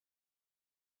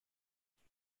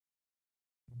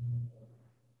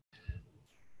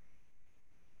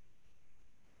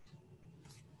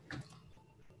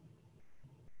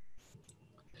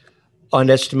On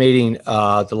estimating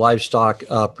the livestock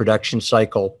production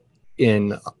cycle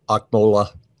in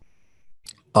Akmola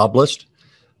Oblast,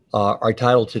 our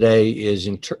title today is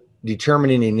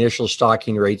Determining Initial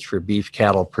Stocking Rates for Beef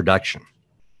Cattle Production.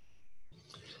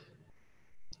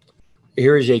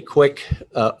 Here is a quick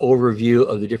overview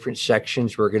of the different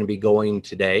sections we're going to be going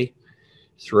today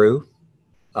through.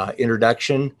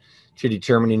 Introduction to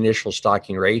determining initial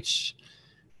stocking rates,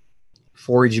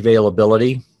 forage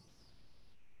availability,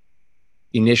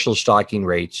 initial stocking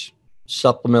rates,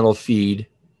 supplemental feed,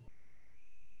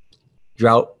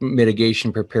 drought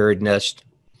mitigation preparedness,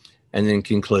 and then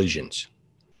conclusions.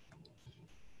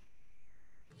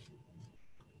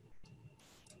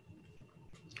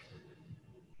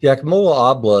 The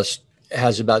Akmola Oblast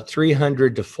has about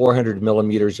 300 to 400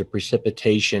 millimeters of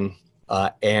precipitation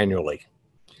annually.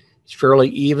 It's fairly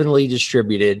evenly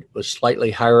distributed with slightly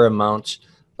higher amounts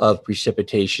of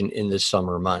precipitation in the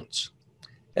summer months,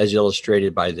 as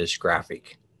illustrated by this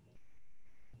graphic.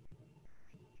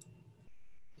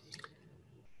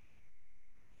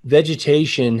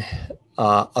 Vegetation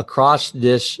across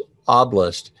this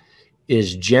oblast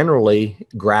is generally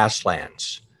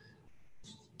grasslands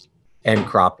and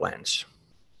croplands.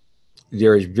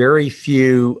 There is very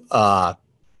few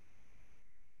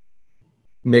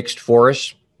mixed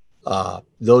forests.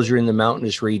 Those are in the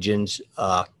mountainous regions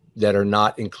that are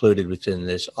not included within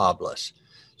this oblast.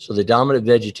 So the dominant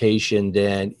vegetation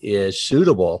then is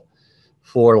suitable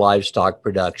for livestock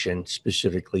production,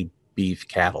 specifically beef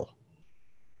cattle.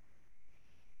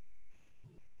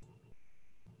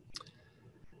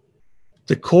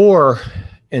 The core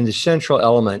and the central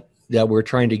element that we're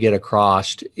trying to get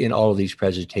across in all of these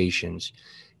presentations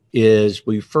is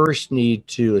we first need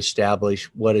to establish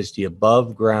what is the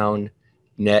above ground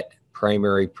net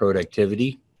primary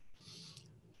productivity.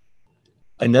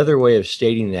 Another way of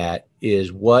stating that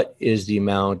is what is the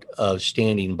amount of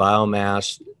standing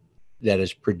biomass that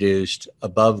is produced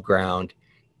above ground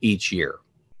each year.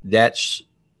 That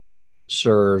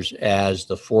serves as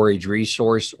the forage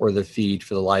resource or the feed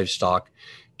for the livestock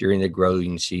during the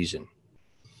growing season.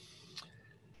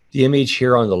 The image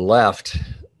here on the left,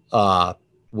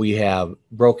 we have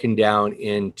broken down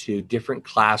into different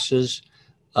classes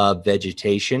of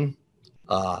vegetation.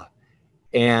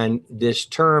 And this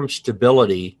term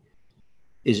stability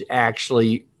is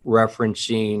actually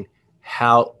referencing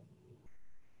how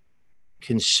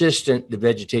consistent the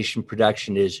vegetation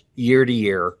production is year to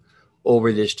year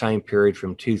over this time period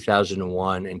from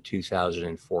 2001 and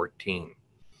 2014.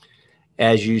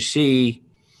 As you see,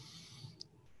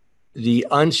 the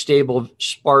unstable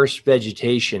sparse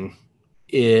vegetation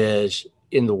is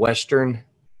in the western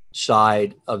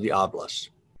side of the oblast,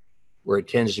 where it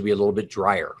tends to be a little bit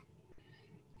drier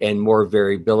and more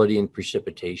variability in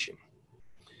precipitation.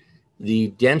 The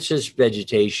densest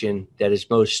vegetation that is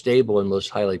most stable and most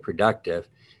highly productive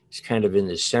is kind of in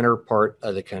the center part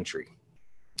of the country,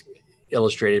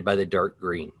 illustrated by the dark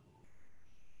green.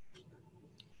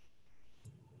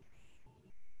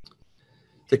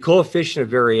 The coefficient of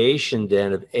variation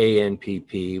then of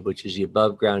ANPP, which is the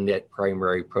above ground net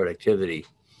primary productivity,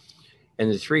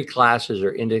 and the three classes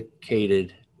are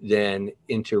indicated then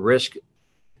into risk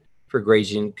for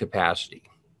grazing capacity.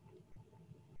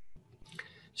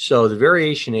 So the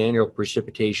variation in annual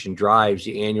precipitation drives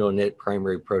the annual net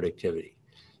primary productivity.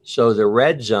 So the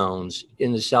red zones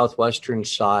in the southwestern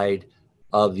side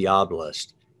of the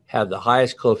oblast have the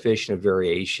highest coefficient of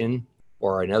variation,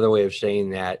 or another way of saying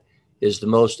that is the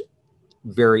most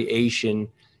variation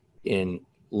in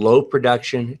low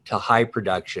production to high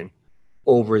production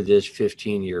over this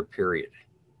 15-year period.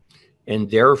 And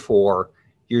therefore,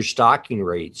 your stocking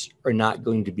rates are not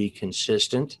going to be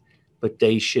consistent, but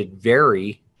they should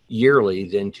vary yearly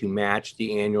then to match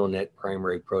the annual net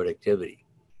primary productivity.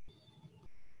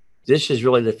 This is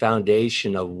really the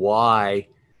foundation of why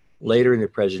later in the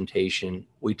presentation,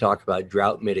 we talk about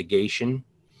drought mitigation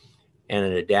and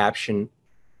an adaptation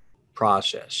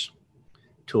process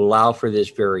to allow for this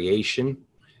variation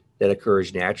that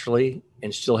occurs naturally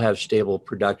and still have stable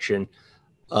production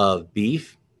of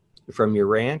beef from your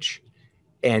ranch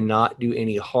and not do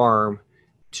any harm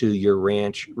to your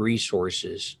ranch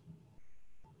resources.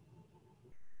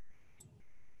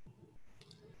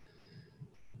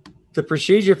 The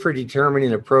procedure for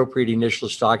determining appropriate initial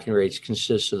stocking rates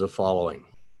consists of the following.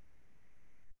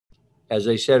 As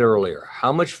I said earlier,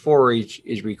 how much forage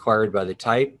is required by the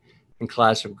type and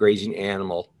class of grazing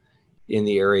animal in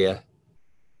the area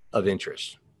of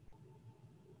interest?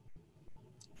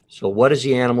 So what does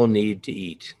the animal need to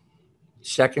eat?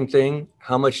 Second thing,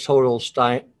 how much total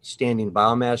standing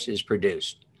biomass is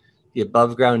produced, the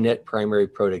above ground net primary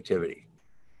productivity.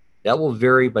 That will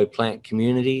vary by plant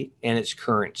community and its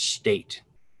current state.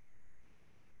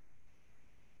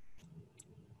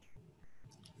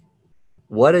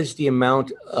 What is the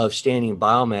amount of standing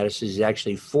biomass is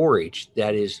actually forage?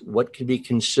 That is what can be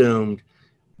consumed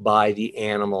by the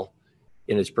animal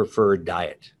in its preferred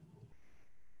diet.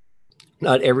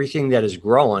 Not everything that is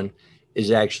growing is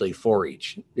actually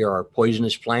forage. There are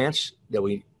poisonous plants that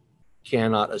we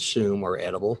cannot assume are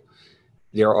edible.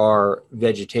 There are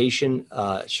vegetation,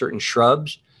 certain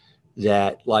shrubs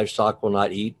that livestock will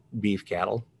not eat, beef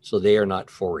cattle, so they are not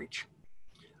forage.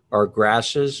 Our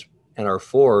grasses and our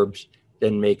forbs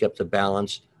then make up the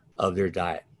balance of their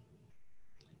diet.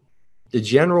 The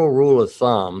general rule of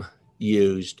thumb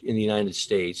used in the United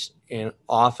States and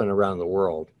often around the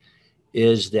world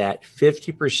is that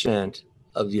 50%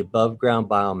 of the above ground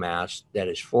biomass that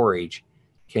is forage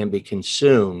can be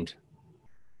consumed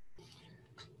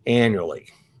annually.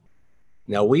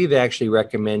 Now, we've actually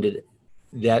recommended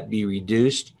that be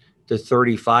reduced to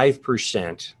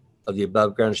 35% of the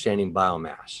above ground standing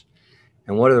biomass.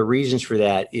 And one of the reasons for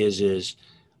that is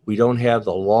we don't have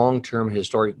the long-term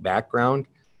historic background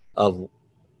of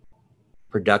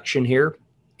production here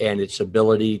and its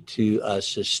ability to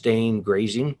sustain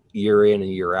grazing year in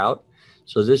and year out.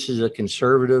 So this is a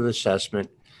conservative assessment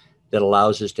that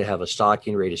allows us to have a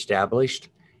stocking rate established.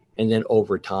 And then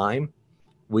over time,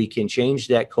 we can change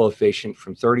that coefficient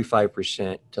from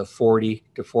 35% to 40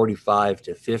 to 45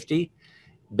 to 50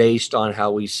 based on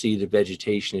how we see the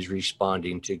vegetation is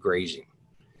responding to grazing.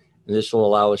 And this will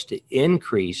allow us to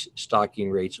increase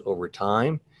stocking rates over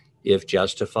time, if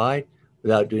justified,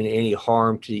 without doing any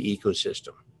harm to the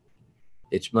ecosystem.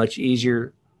 It's much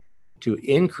easier to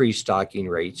increase stocking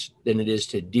rates than it is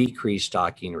to decrease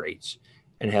stocking rates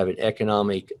and have an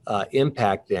economic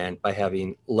impact then by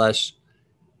having less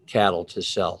cattle to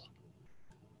sell.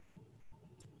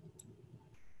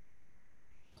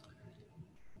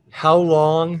 How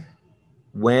long,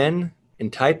 when,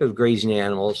 and type of grazing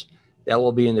animals that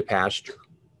will be in the pasture.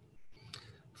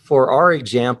 For our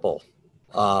example,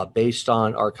 based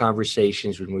on our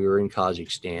conversations when we were in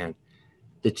Kazakhstan,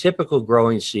 the typical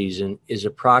growing season is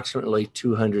approximately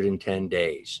 210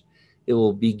 days. It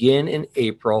will begin in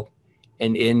April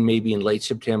and end maybe in late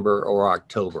September or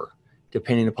October,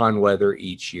 depending upon weather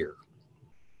each year.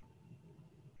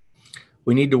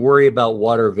 We need to worry about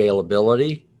water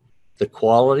availability, the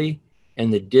quality,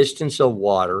 and the distance of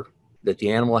water that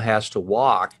the animal has to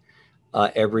walk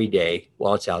every day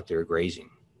while it's out there grazing.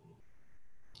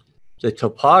 The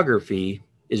topography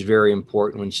is very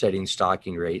important when setting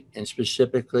stocking rate, and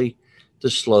specifically the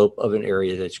slope of an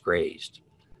area that's grazed.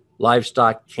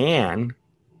 Livestock can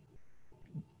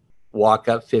walk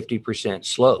up 50%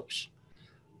 slopes,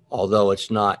 although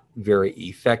it's not very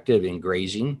effective in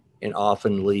grazing and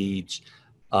often leads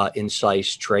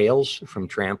incised trails from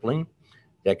trampling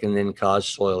that can then cause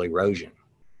soil erosion.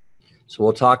 So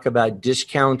we'll talk about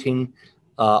discounting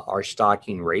our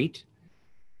stocking rate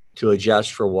to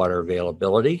adjust for water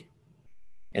availability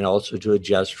and also to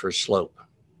adjust for slope.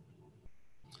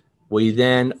 We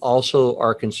then also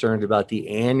are concerned about the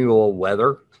annual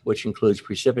weather, which includes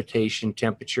precipitation,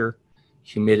 temperature,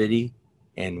 humidity,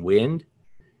 and wind,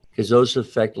 because those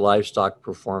affect livestock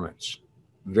performance.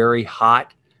 Very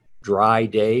hot, dry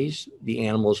days, the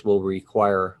animals will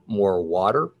require more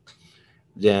water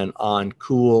than on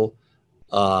cool,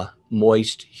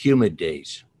 moist, humid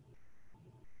days.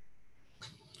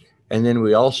 And then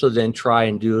we also then try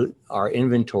and do our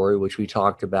inventory, which we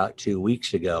talked about 2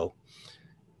 weeks ago,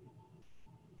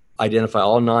 identify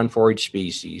all non-forage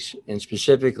species, and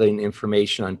specifically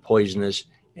information on poisonous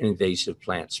and invasive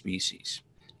plant species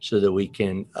so that we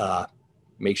can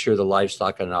make sure the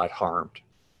livestock are not harmed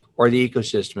or the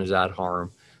ecosystem is not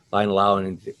harmed by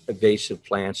allowing invasive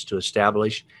plants to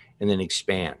establish and then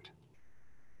expand.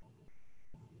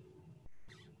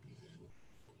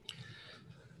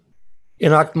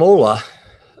 In Akmola,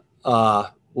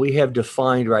 we have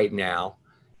defined right now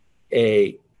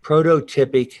a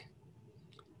prototypic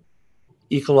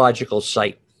ecological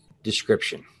site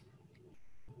description.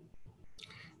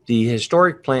 The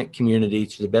historic plant community,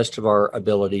 to the best of our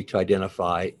ability to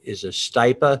identify, is a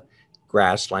stipa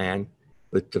grassland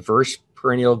with diverse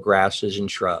perennial grasses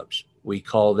and shrubs. We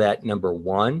call that number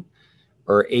 1,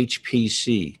 or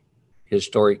HPC,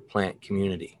 historic plant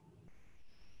community.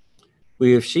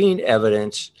 We have seen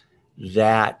evidence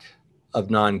that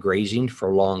of non-grazing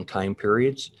for long time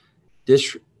periods.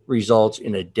 This results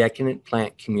in a decadent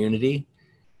plant community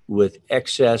with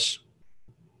excess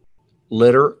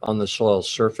litter on the soil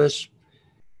surface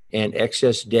and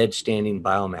excess dead standing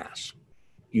biomass.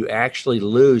 You actually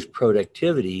lose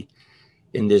productivity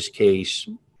in this case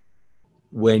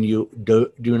when you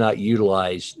do not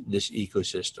utilize this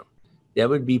ecosystem. That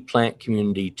would be plant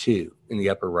community 2 in the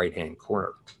upper right-hand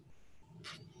corner.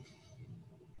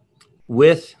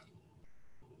 With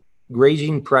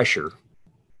grazing pressure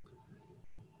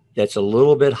that's a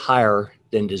little bit higher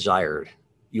than desired,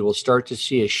 you will start to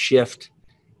see a shift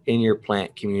in your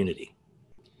plant community.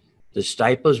 The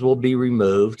stipas will be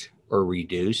removed or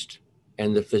reduced,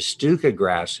 and the festuca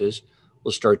grasses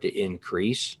will start to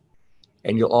increase.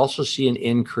 And you'll also see an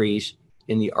increase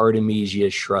in the Artemisia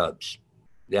shrubs.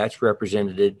 That's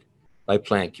represented by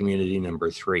plant community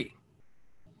number 3.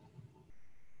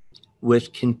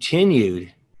 With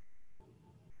continued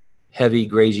heavy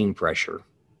grazing pressure,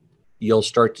 you'll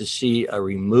start to see a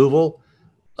removal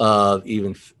of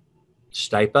even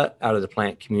stipa out of the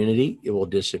plant community. It will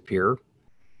disappear.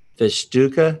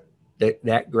 Festuca,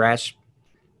 that grass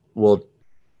will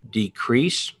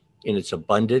decrease in its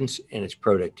abundance and its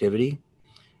productivity.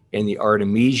 And the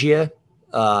Artemisia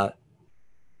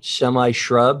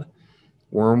semi-shrub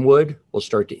wormwood will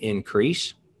start to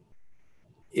increase.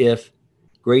 If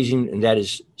grazing, and that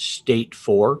is state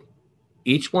 4,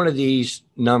 each one of these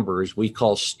numbers we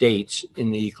call states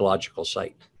in the ecological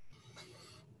site.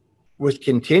 With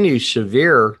continued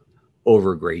severe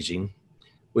overgrazing,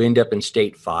 we end up in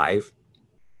state 5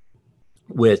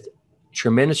 with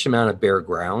tremendous amount of bare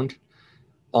ground.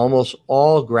 Almost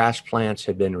all grass plants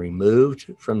have been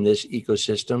removed from this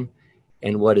ecosystem,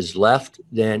 and what is left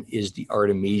then is the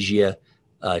Artemisia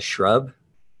shrub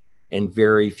and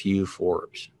very few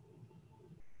forbs.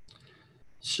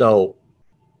 So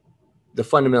the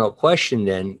fundamental question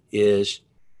then is,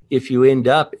 if you end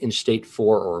up in state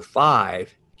 4 or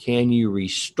 5, can you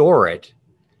restore it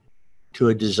to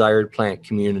a desired plant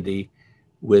community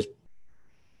with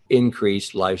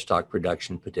increased livestock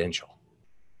production potential?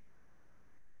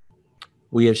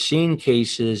 We have seen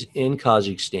cases in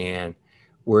Kazakhstan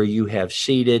where you have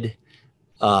seeded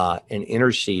and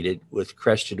interseeded with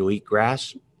crested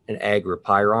wheatgrass and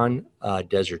Agropyron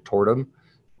desertorum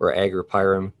or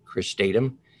Agropyron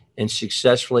cristatum and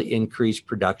successfully increased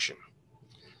production.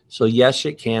 So yes,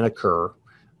 it can occur,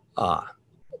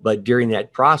 but during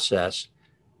that process,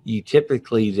 you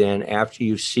typically then, after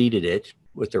you've seeded it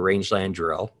with the rangeland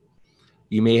drill,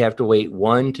 you may have to wait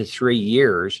 1 to 3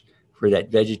 years for that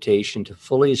vegetation to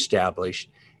fully establish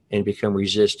and become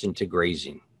resistant to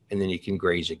grazing, and then you can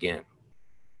graze again.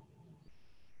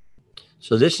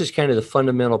 So this is kind of the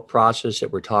fundamental process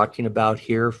that we're talking about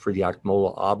here for the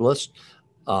Akmola Oblast.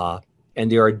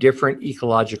 And there are different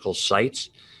ecological sites,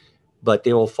 but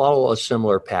they will follow a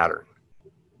similar pattern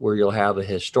where you'll have a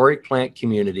historic plant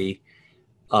community,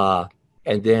 and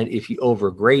then if you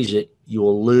overgraze it, you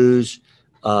will lose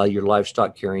your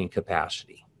livestock carrying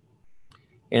capacity.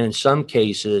 And in some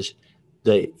cases,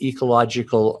 the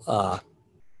ecological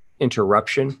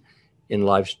interruption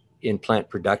in plant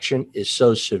production is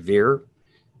so severe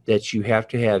that you have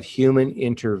to have human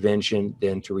intervention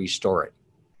then to restore it.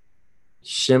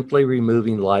 Simply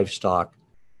removing livestock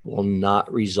will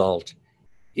not result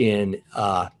in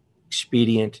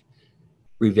expedient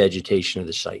revegetation of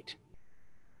the site.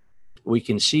 We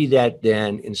can see that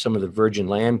then in some of the virgin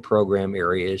land program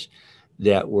areas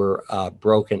that were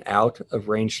broken out of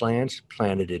rangelands,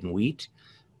 planted in wheat,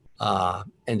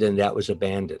 and then that was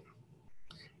abandoned.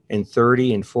 And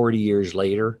 30 and 40 years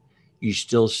later, you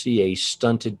still see a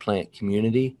stunted plant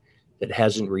community that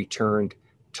hasn't returned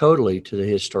totally to the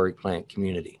historic plant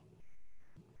community.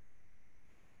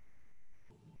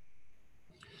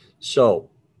 So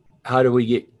how do we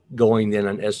get going then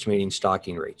on estimating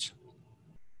stocking rates?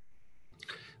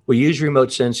 We use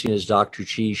remote sensing, as Dr.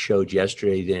 Chi showed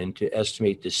yesterday, then to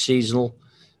estimate the seasonal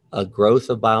growth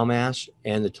of biomass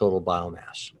and the total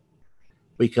biomass.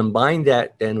 We combine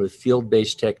that then with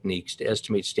field-based techniques to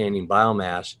estimate standing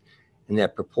biomass and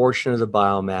that proportion of the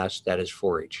biomass that is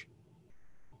forage.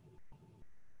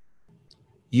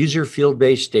 Use your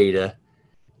field-based data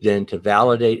then to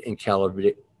validate and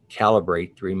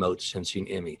calibrate the remote sensing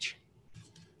image.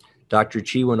 Dr.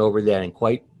 Chi went over that in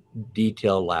quite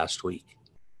detail last week.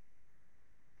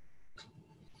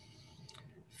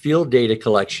 Field data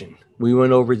collection. We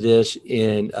went over this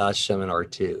in seminar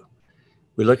 2.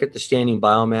 We look at the standing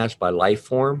biomass by life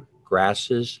form,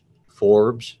 grasses,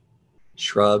 forbs,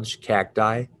 shrubs,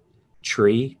 cacti,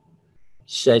 tree,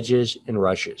 sedges, and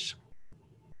rushes.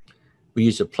 We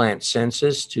use a plant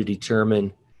census to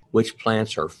determine which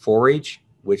plants are forage,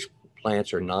 which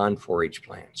plants are non-forage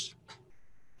plants.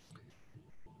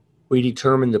 We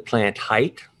determine the plant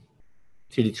height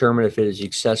to determine if it is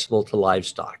accessible to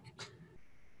livestock.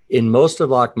 In most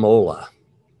of Akmola,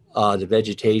 the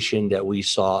vegetation that we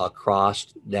saw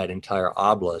across that entire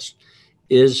obelisk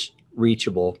is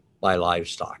reachable by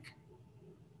livestock.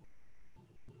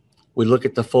 We look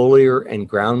at the foliar and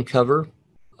ground cover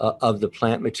of the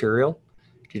plant material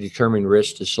to determine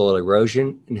risk to soil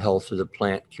erosion and health of the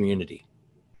plant community.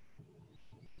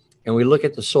 And we look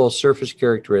at the soil surface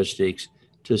characteristics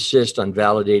to assist on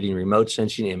validating remote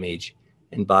sensing image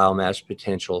and biomass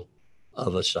potential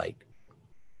of a site.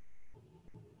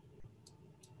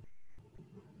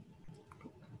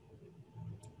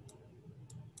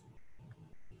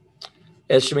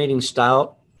 Estimating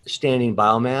standing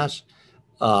biomass,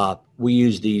 we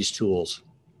use these tools.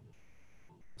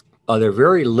 They're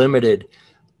very limited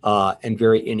and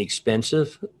very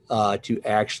inexpensive to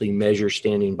actually measure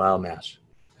standing biomass.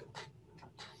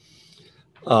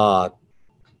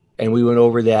 And we went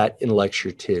over that in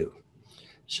lecture 2.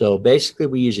 So basically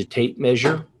we use a tape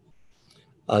measure,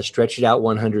 stretch it out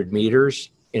 100 meters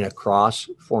in a cross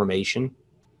formation.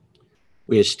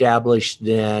 We establish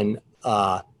then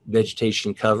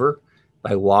vegetation cover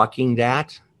by walking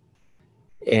that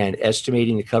and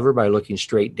estimating the cover by looking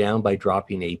straight down by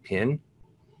dropping a pin.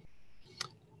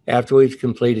 After we've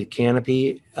completed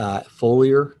canopy,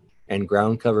 foliar, and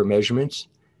ground cover measurements,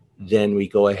 then we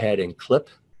go ahead and clip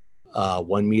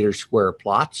 1 meter square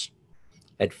plots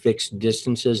at fixed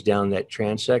distances down that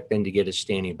transect then to get a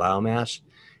standing biomass.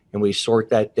 And we sort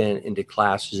that then into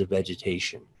classes of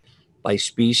vegetation by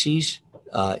species,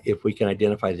 if we can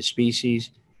identify the species.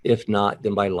 If not,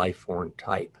 then by life form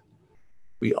type.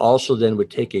 We also then would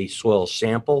take a soil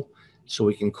sample so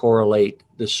we can correlate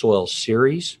the soil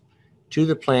series to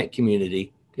the plant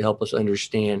community to help us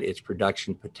understand its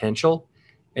production potential,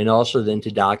 and also then to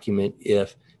document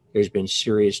if there's been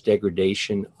serious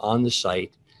degradation on the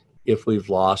site, if we've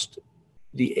lost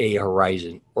the A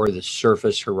horizon or the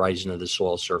surface horizon of the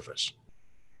soil surface,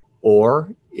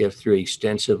 or if through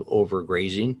extensive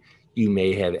overgrazing, you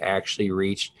may have actually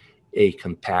reached a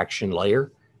compaction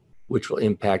layer, which will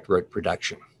impact root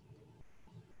production.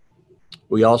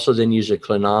 We also then use a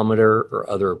clinometer or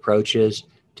other approaches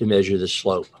to measure the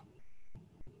slope.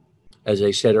 As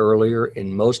I said earlier,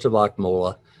 in most of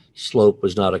Akmola, slope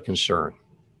was not a concern.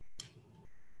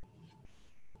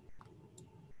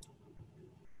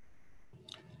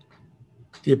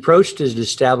 The approach to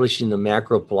establishing the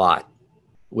macro plot,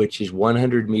 which is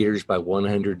 100 meters by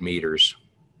 100 meters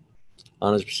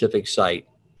on a specific site,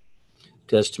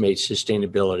 to estimate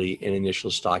sustainability and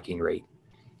initial stocking rate,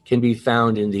 can be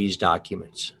found in these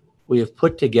documents. We have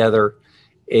put together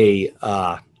a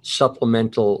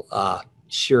supplemental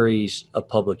series of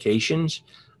publications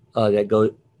that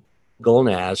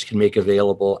GOLNAS can make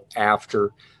available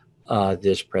after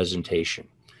this presentation.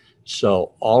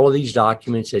 So all of these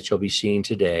documents that you'll be seeing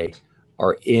today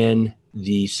are in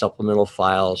the supplemental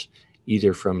files,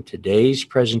 either from today's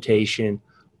presentation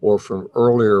or from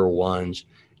earlier ones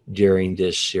during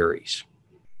this series.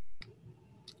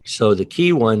 So the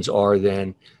key ones are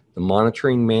then the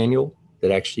monitoring manual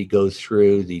that actually go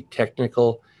through the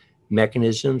technical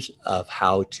mechanisms of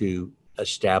how to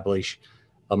establish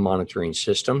a monitoring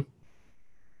system.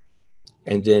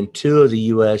 And then 2 of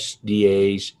the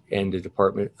USDA's and the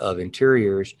Department of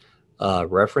Interior's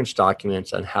reference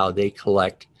documents on how they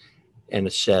collect and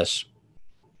assess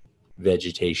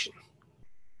vegetation.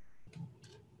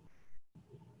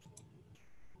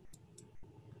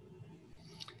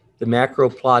 The macro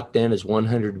plot then is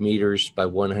 100 meters by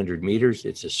 100 meters.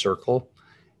 It's a circle.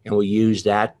 And we use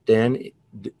that then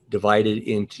divided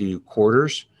into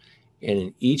quarters. And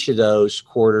in each of those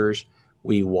quarters,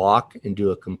 we walk and do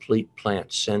a complete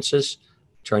plant census,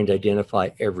 trying to identify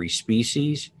every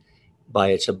species by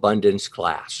its abundance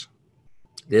class.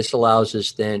 This allows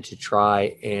us then to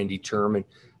try and determine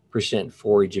percent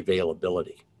forage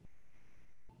availability.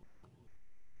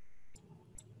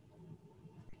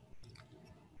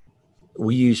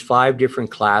 We use 5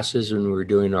 different classes when we're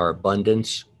doing our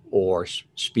abundance or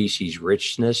species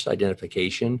richness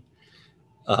identification.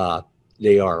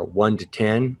 They are 1 to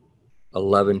 10,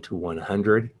 11 to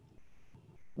 100,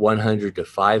 100 to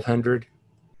 500,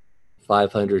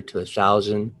 500 to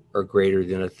 1,000, or greater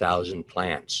than 1,000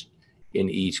 plants in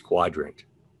each quadrant.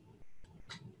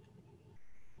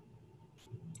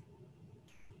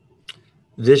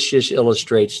 This just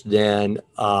illustrates then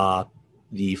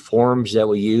the forms that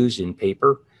we use in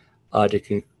paper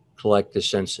to collect the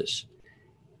census.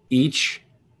 Each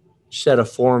set of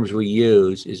forms we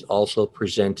use is also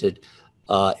presented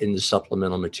in the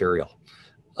supplemental material.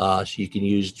 So you can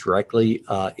use directly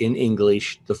in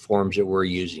English the forms that we're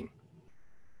using.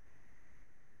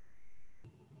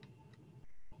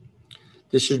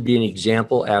 This would be an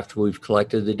example after we've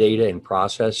collected the data and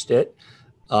processed it.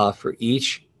 For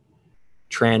each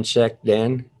transect,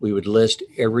 then we would list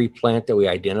every plant that we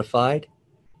identified,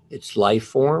 its life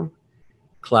form,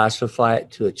 classify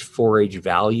it to its forage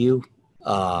value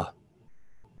and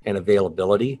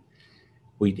availability.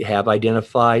 We have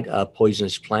identified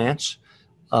poisonous plants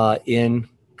in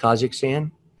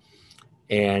Kazakhstan,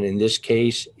 and in this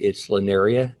case, it's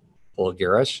Linaria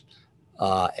vulgaris,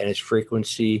 and its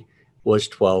frequency was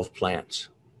 12 plants.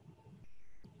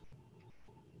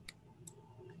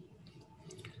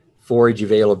 Forage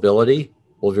availability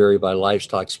will vary by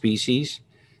livestock species.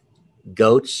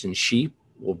 Goats and sheep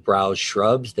will browse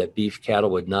shrubs that beef cattle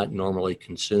would not normally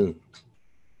consume.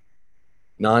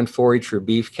 Non-forage for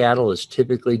beef cattle is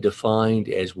typically defined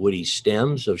as woody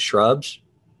stems of shrubs,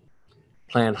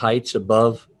 plant heights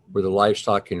above where the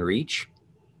livestock can reach,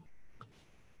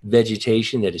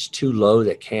 vegetation that is too low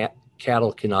that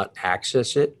cattle cannot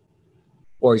access it,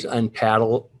 or is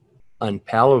unpalatable,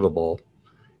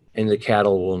 and the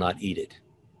cattle will not eat it.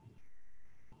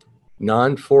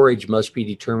 Non-forage must be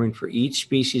determined for each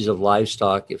species of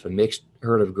livestock if a mixed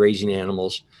herd of grazing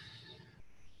animals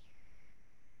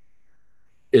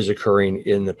is occurring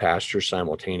in the pasture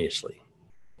simultaneously.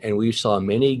 And we saw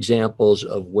many examples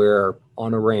of where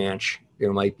on a ranch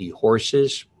there might be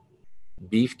horses,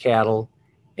 beef cattle,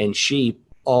 and sheep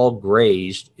all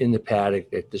grazed in the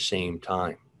paddock at the same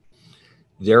time.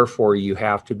 Therefore, you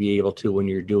have to be able to, when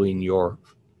you're doing your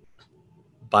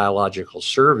biological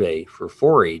survey for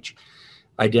forage,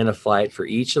 identify it for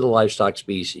each of the livestock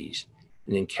species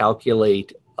and then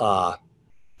calculate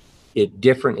it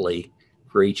differently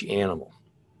for each animal.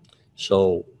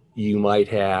 So you might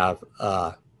have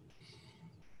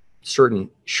certain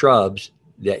shrubs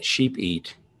that sheep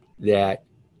eat that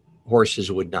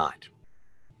horses would not.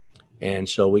 And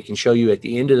so we can show you at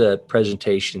the end of the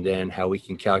presentation then how we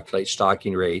can calculate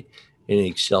stocking rate in an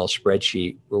Excel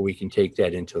spreadsheet where we can take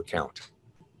that into account.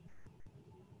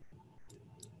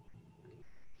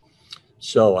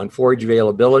 So on forage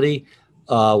availability,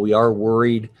 we are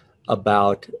worried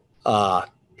about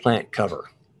plant cover.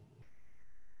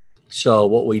 So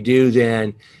what we do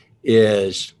then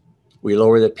is we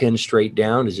lower the pin straight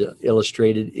down, as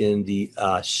illustrated in the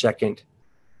second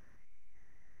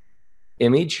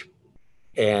image.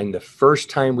 And the first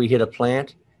time we hit a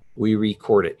plant, we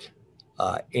record it.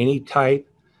 Any type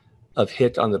of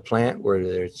hit on the plant,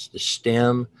 whether it's the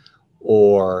stem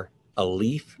or a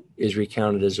leaf, is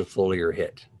recounted as a foliar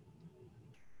hit.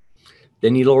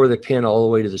 Then you lower the pin all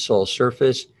the way to the soil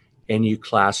surface and you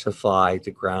classify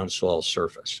the ground soil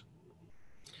surface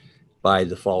by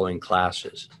the following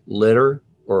classes: litter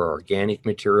or organic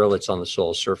material that's on the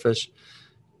soil surface,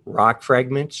 rock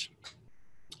fragments,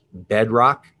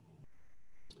 bedrock,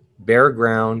 bare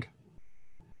ground,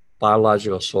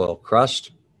 biological soil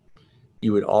crust.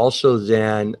 You would also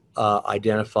then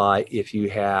identify if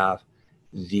you have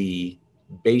the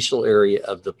basal area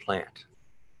of the plant.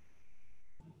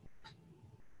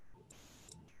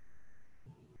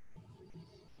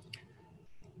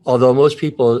 Although most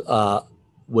people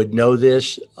would know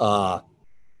this,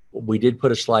 we did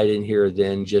put a slide in here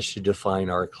then just to define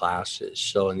our classes.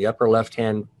 So in the upper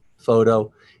left-hand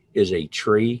photo is a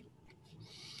tree.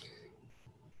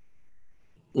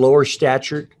 Lower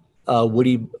statured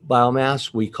woody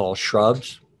biomass we call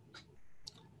shrubs.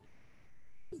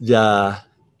 The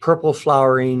purple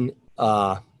flowering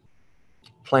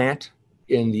plant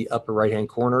in the upper right-hand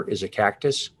corner is a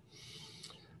cactus.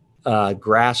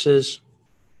 Grasses,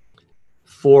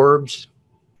 forbs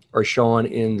are shown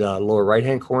in the lower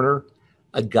right-hand corner.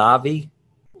 Agave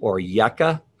or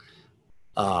yucca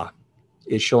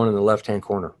is shown in the left-hand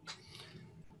corner.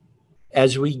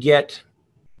 As we get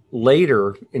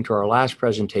later into our last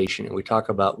presentation and we talk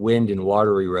about wind and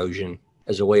water erosion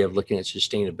as a way of looking at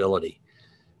sustainability,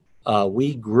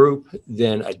 we group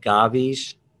then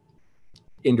agaves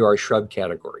into our shrub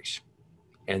categories.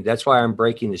 And that's why I'm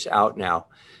breaking this out now,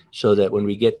 so that when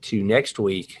we get to next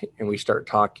week and we start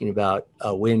talking about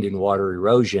wind and water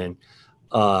erosion,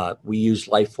 we use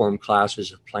life form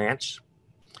classes of plants,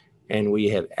 and we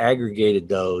have aggregated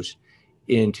those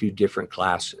into different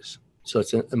classes. So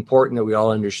it's important that we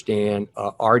all understand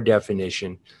our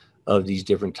definition of these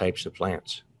different types of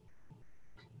plants.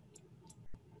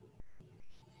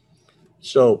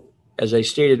 So as I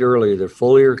stated earlier, the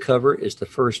foliar cover is the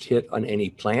first hit on any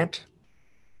plant.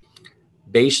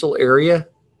 Basal area,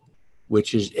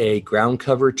 which is a ground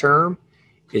cover term,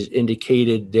 is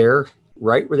indicated there,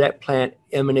 right where that plant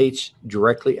emanates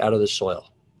directly out of the soil.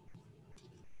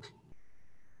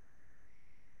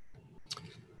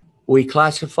 We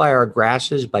classify our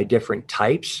grasses by different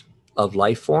types of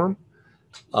life form.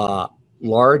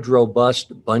 Large,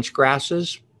 robust bunch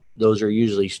grasses, those are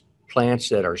usually plants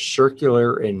that are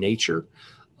circular in nature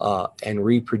and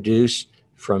reproduce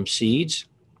from seeds.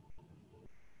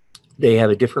 They have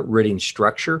a different rooting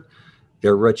structure.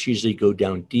 Their roots usually go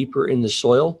down deeper in the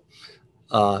soil.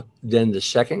 Then the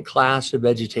second class of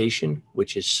vegetation,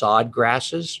 which is sod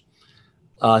grasses.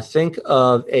 Think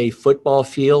of a football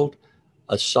field,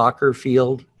 a soccer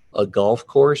field, a golf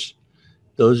course.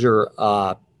 Those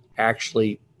are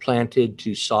actually planted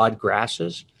to sod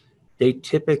grasses. They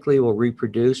typically will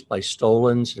reproduce by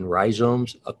stolons and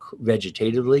rhizomes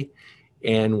vegetatively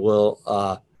and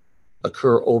will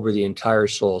occur over the entire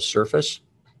soil surface.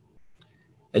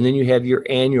 And then you have your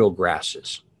annual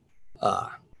grasses.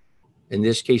 In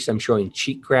this case, I'm showing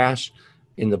cheatgrass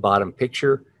in the bottom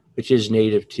picture, which is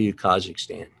native to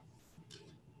Kazakhstan.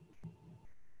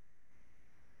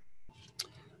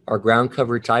 Our ground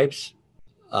cover types,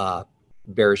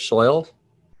 bare soil,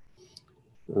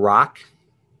 rock,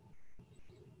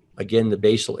 again, the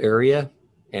basal area,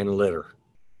 and litter.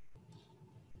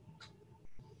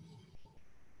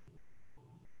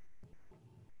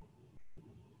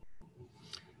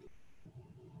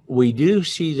 We do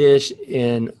see this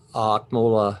in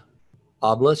Akmola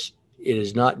Oblast. It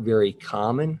is not very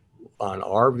common on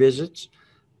our visits,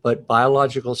 but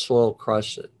biological soil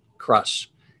crusts.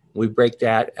 We break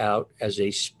that out as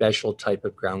a special type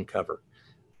of ground cover.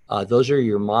 Those are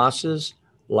your mosses,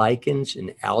 lichens,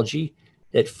 and algae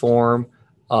that form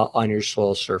on your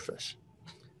soil surface.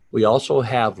 We also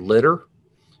have litter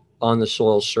on the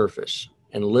soil surface,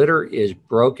 and litter is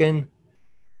broken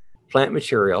plant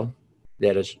material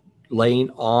that is laying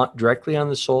directly on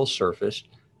the soil surface,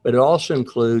 but it also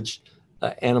includes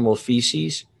animal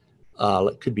feces.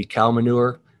 It could be cow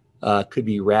manure, could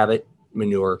be rabbit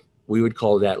manure. We would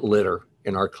call that litter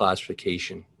in our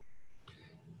classification.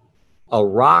 A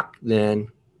rock then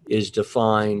is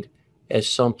defined as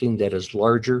something that is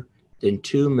larger than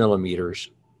 2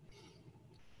 millimeters.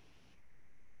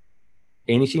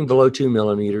 Anything below 2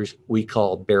 millimeters we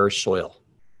call bare soil.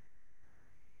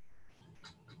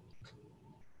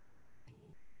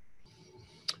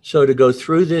 So to go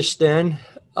through this then,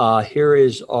 here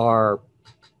is our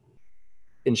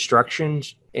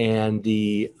instructions and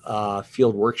the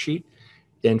field worksheet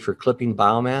then for clipping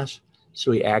biomass.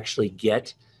 So we actually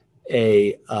get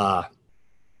a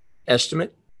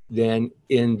estimate then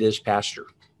in this pasture.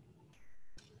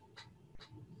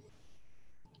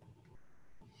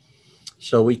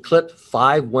 So we clip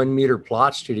 5 1-meter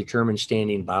plots to determine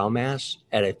standing biomass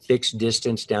at a fixed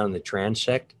distance down the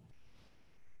transect.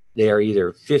 They are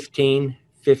either 15,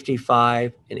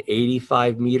 55, and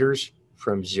 85 meters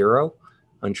from zero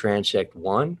on transect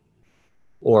 1,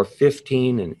 or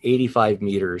 15 and 85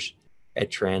 meters at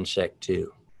transect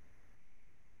 2.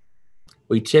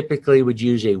 We typically would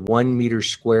use a 1 meter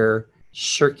square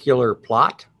circular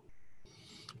plot.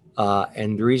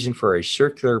 And the reason for a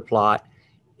circular plot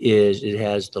is it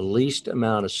has the least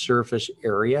amount of surface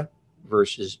area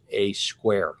versus a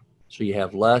square. So you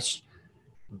have less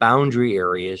boundary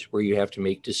areas where you have to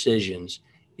make decisions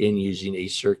in using a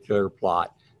circular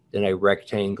plot than a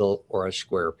rectangle or a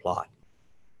square plot.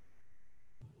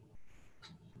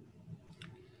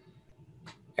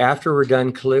 After we're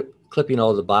done clipping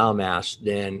all the biomass,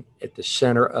 then at the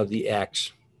center of the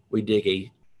X, we dig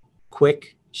a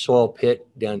quick soil pit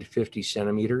down to 50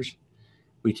 centimeters.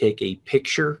 We take a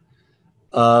picture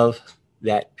of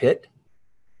that pit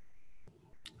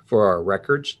for our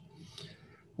records.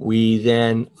 We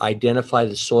then identify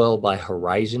the soil by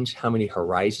horizons. How many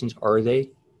horizons are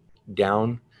they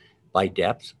down by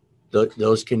depth?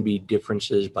 Those can be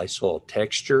differences by soil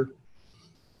texture,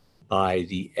 by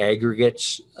the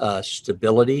aggregates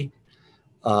stability,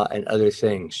 and other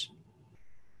things.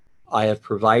 I have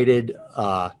provided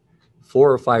 4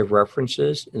 or 5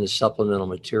 references in the supplemental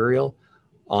material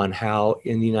on how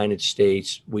in the United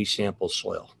States we sample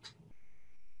soil.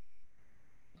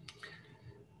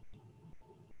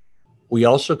 We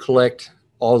also collect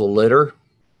all the litter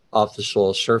off the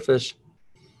soil surface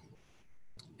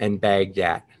and bag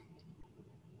that.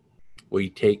 We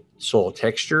take soil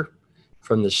texture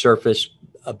from the surface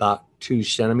about 2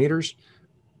 centimeters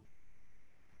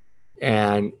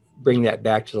and bring that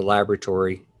back to the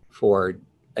laboratory for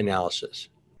analysis.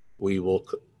 We will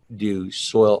do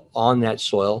soil on that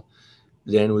soil.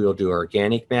 Then we will do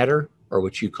organic matter, or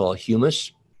what you call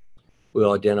humus.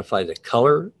 We'll identify the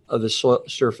color of the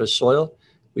surface soil.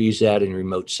 We use that in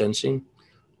remote sensing.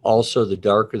 Also, the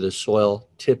darker the soil,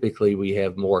 typically we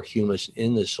have more humus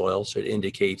in the soil, so it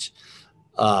indicates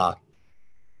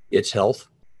its health.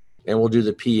 And we'll do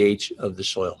the pH of the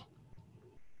soil.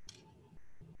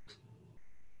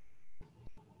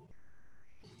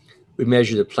 We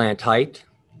measure the plant height.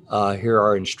 Here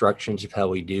are instructions of how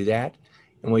we do that.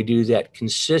 And we do that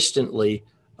consistently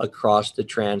across the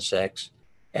transects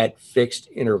at fixed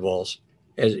intervals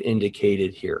as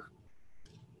indicated here.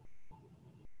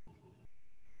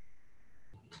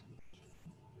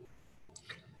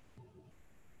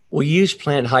 We use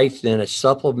plant height then as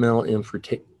supplemental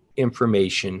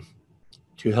information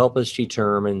to help us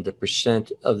determine the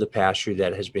percent of the pasture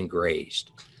that has been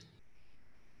grazed.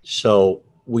 So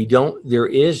there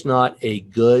is not a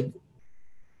good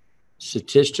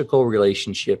statistical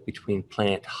relationship between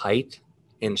plant height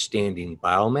and standing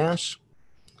biomass.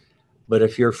 But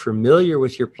if you're familiar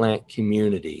with your plant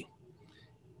community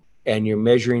and you're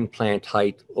measuring plant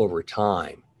height over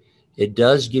time, it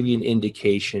does give you an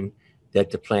indication that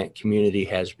the plant community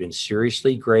has been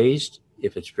seriously grazed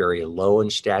if it's very low in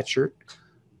stature,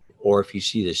 or if you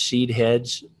see the seed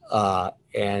heads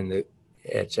and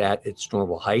it's at its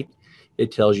normal height,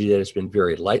 it tells you that it's been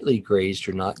very lightly grazed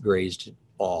or not grazed at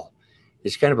all.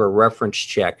 It's kind of a reference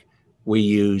check we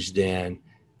use then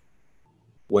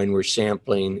when we're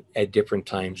sampling at different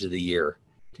times of the year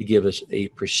to give us a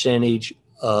percentage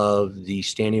of the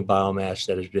standing biomass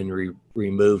that has been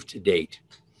removed to date,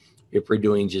 if we're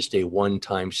doing just a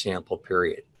one-time sample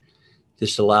period.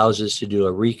 This allows us to do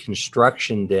a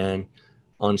reconstruction then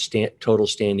on total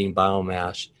standing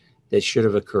biomass that should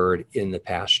have occurred in the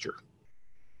pasture.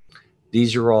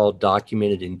 These are all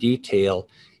documented in detail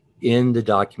in the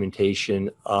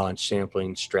documentation on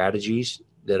sampling strategies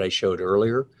that I showed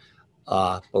earlier,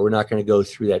 but we're not going to go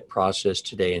through that process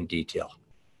today in detail.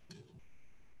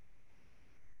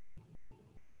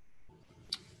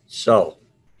 So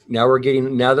now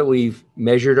that we've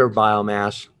measured our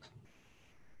biomass,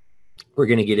 we're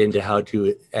going to get into how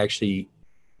to actually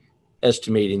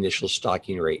estimate initial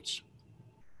stocking rates.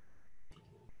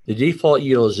 The default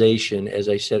utilization, as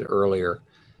I said earlier,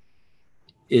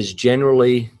 is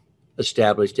generally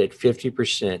established at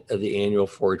 50% of the annual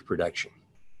forage production.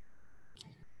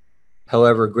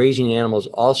 However, grazing animals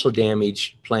also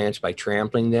damage plants by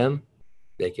trampling them.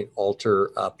 They can alter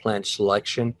plant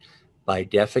selection by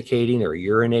defecating or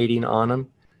urinating on them.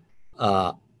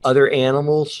 Other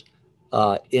animals,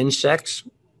 insects,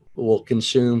 will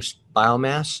consume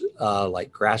biomass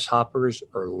like grasshoppers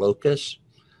or locusts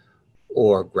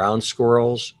or ground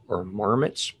squirrels or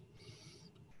marmots.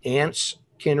 Ants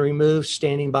can remove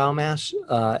standing biomass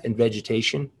and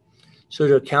vegetation. So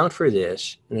to account for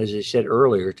this, and as I said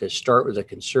earlier, to start with a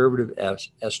conservative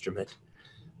estimate,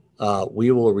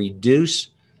 we will reduce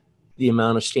the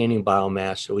amount of standing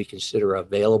biomass that we consider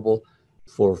available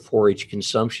for forage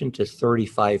consumption to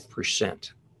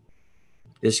 35%.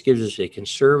 This gives us a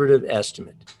conservative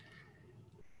estimate.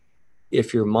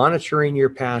 If you're monitoring your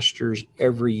pastures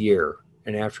every year,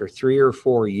 and after 3 or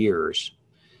 4 years,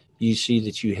 you see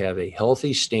that you have a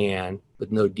healthy stand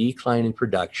with no decline in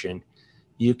production,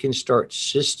 you can start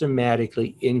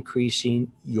systematically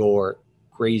increasing your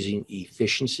grazing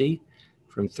efficiency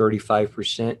from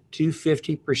 35% to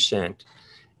 50%,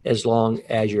 as long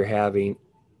as you're having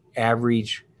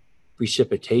average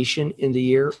precipitation in the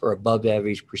year or above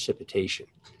average precipitation.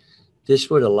 This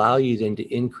would allow you then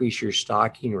to increase your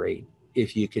stocking rate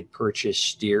if you could purchase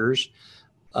steers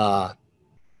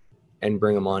and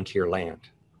bring them onto your land.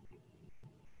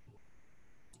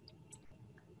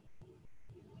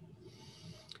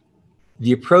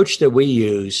 The approach that we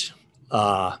use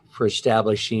for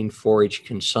establishing forage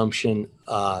consumption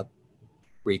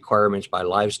requirements by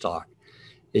livestock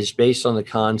is based on the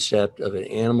concept of an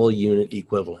animal unit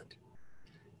equivalent.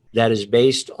 That is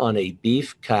based on a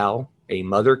beef cow, a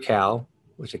mother cow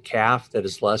with a calf that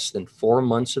is less than 4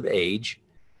 months of age.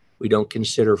 We don't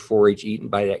consider forage eaten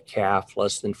by that calf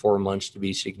less than 4 months to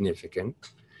be significant.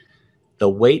 The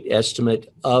weight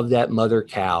estimate of that mother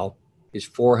cow is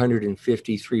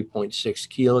 453.6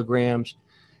 kilograms,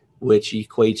 which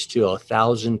equates to a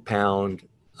 1,000-pound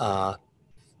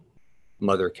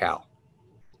mother cow.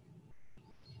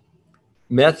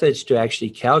 Methods to actually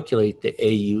calculate the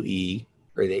AUE,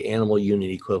 or the animal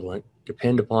unit equivalent,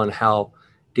 depend upon how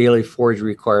daily forage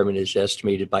requirement is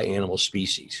estimated by animal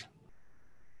species.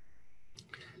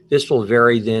 This will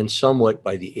vary then somewhat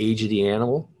by the age of the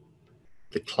animal,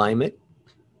 the climate,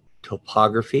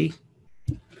 topography,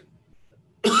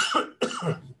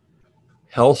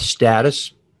 health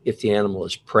status, if the animal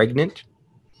is pregnant,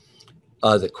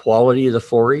 the quality of the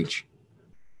forage,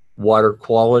 water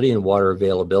quality and water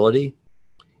availability,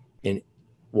 and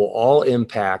will all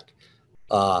impact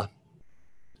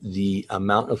the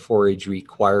amount of forage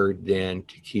required then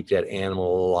to keep that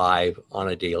animal alive on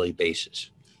a daily basis.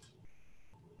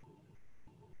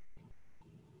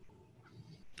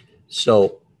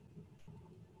 So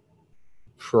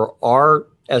for our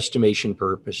estimation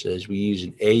purposes, we use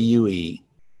an AUE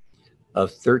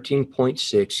of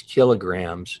 13.6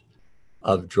 kilograms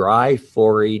of dry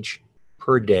forage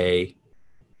per day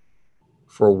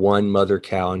for one mother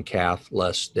cow and calf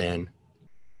less than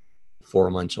 4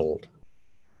 months old.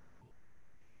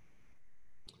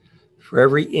 For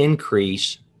every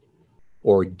increase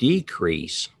or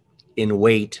decrease in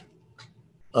weight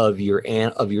of your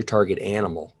target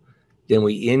animal, then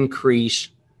we increase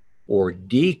or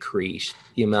decrease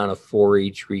the amount of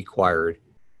forage required.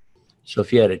 So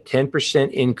if you had a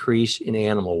 10% increase in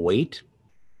animal weight,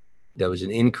 that was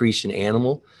an increase in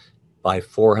animal by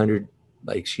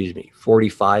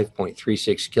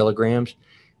 45.36 kilograms,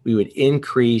 we would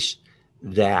increase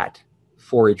that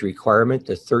forage requirement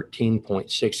to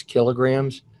 13.6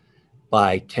 kilograms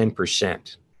by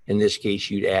 10%. In this case,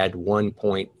 you'd add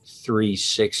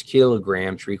 1.36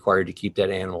 kilograms required to keep that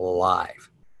animal alive.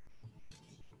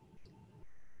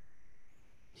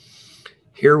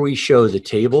 Here we show the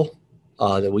table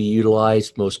that we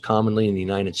utilize most commonly in the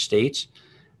United States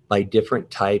by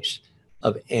different types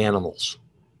of animals.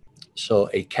 So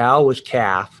a cow with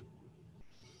calf,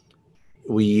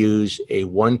 we use a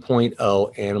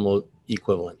 1.0 animal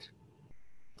equivalent.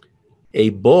 A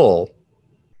bull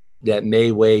that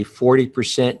may weigh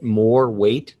 40% more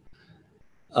weight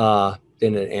than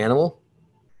an animal,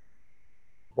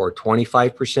 or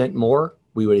 25% more,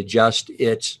 we would adjust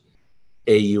its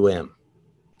AUM,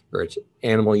 or its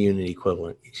animal unit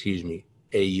equivalent,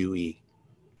 AUE.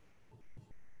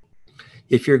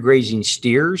 If you're grazing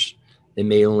steers, it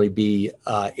may only be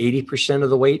 80% of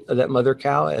the weight of that mother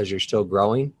cow as you're still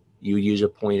growing. You use a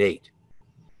 0.8.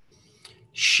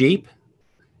 Sheep,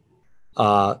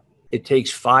 it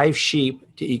takes 5 sheep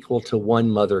to equal to 1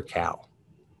 mother cow.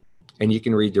 And you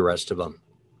can read the rest of them.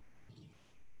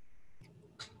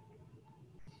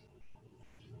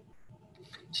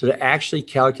 So to actually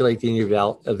calculate the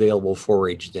available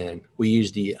forage, then we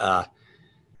use the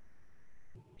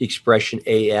expression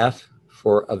AF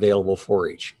for available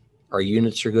forage. Our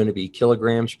units are going to be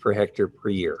kilograms per hectare per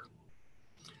year.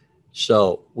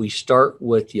 So we start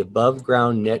with the above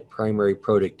ground net primary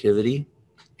productivity,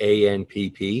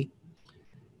 ANPP.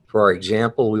 For our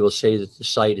example, we will say that the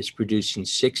site is producing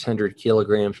 600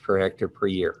 kilograms per hectare per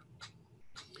year.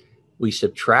 We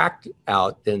subtract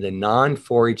out then the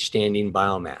non-forage standing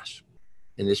biomass.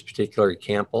 In this particular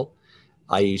example,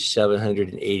 I use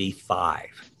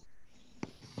 785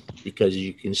 because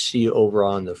you can see over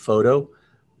on the photo,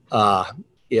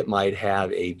 it might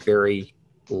have a very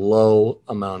low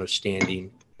amount of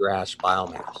standing grass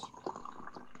biomass.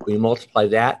 We multiply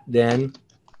that then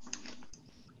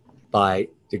by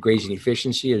the grazing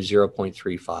efficiency of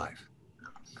 0.35.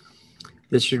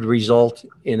 This should result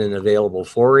in an available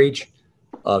forage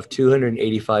of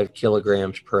 285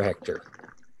 kilograms per hectare.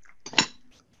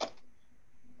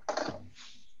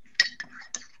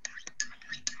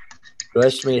 To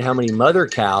estimate how many mother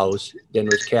cows, then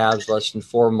with calves less than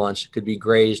 4 months, could be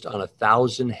grazed on a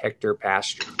 1,000-hectare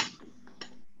pasture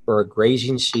for a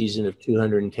grazing season of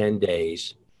 210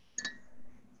 days,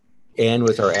 and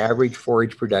with our average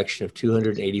forage production of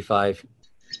 285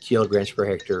 kilograms per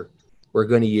hectare, we're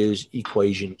going to use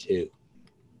equation 2.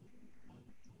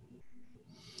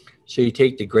 So you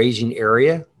take the grazing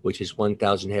area, which is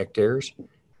 1,000 hectares,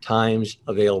 times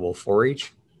available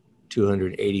forage,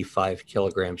 285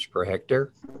 kilograms per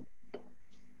hectare.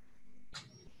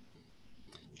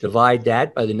 Divide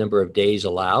that by the number of days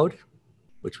allowed,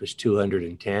 which was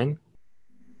 210,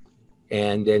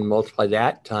 and then multiply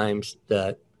that times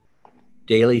the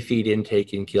daily feed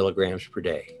intake in kilograms per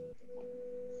day.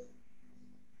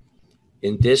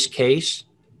 In this case,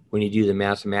 when you do the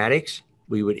mathematics,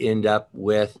 we would end up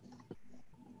with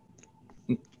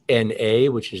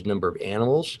NA, which is number of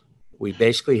animals. We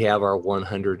basically have our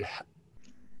 100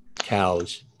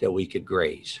 cows that we could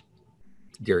graze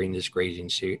during this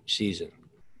grazing season.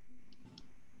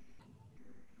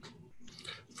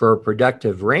 For a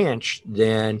productive ranch,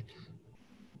 then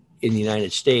in the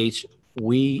United States,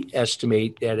 we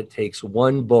estimate that it takes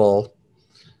 1 bull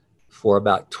for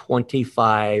about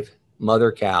 25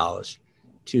 mother cows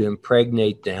to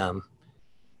impregnate them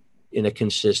in a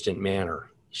consistent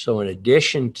manner. So in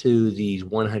addition to these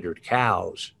 100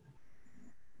 cows,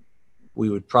 we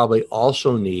would probably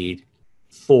also need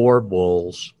 4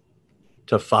 bulls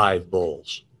to 5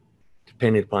 bulls,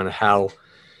 depending upon how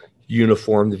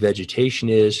uniform the vegetation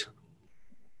is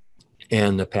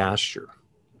and the pasture.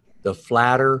 The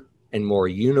flatter and more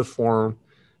uniform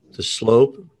the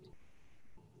slope,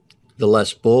 the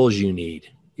less bulls you need.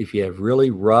 If you have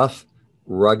really rough,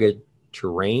 rugged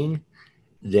terrain,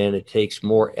 then it takes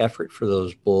more effort for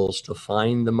those bulls to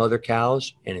find the mother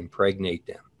cows and impregnate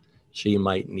them. So you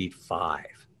might need 5.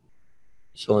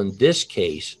 So in this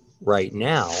case, right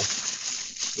now,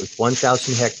 with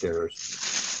 1,000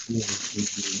 hectares, we would be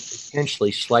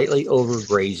potentially slightly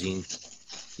overgrazing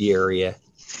the area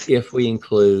if we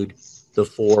include the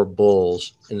 4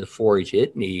 bulls and the forage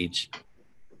it needs,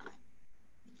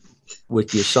 with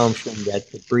the assumption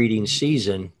that the breeding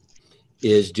season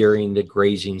is during the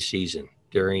grazing season,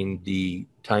 during the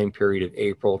time period of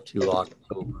April to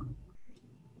October.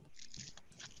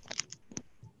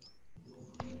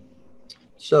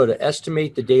 So to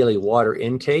estimate the daily water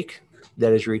intake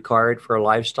that is required for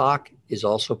livestock is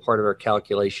also part of our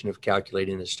calculation of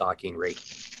calculating the stocking rate.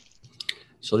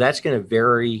 So that's going to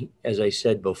vary, as I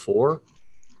said before,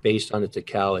 based on if the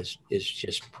cow is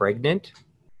just pregnant,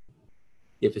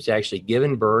 if it's actually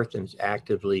given birth and it's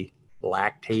actively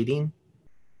lactating.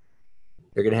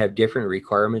 They're going to have different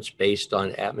requirements based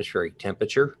on atmospheric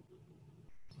temperature.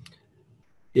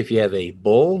 If you have a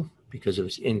bull, because of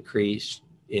its increase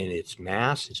in its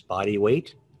mass, its body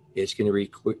weight, it's going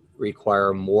to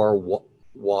require more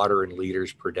water in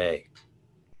liters per day.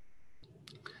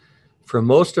 For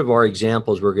most of our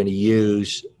examples, we're going to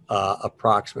use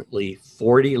approximately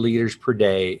 40 liters per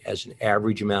day as an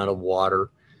average amount of water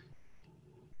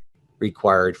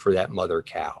required for that mother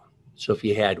cow. So if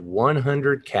you had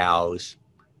 100 cows,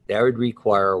 that would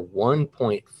require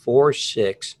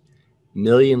 1.46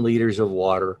 million liters of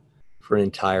water for an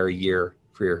entire year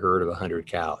for your herd of 100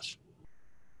 cows.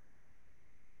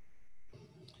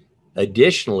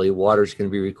 Additionally, water is going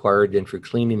to be required then for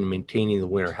cleaning and maintaining the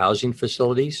winter housing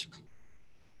facilities.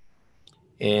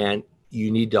 And you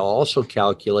need to also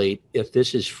calculate if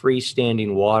this is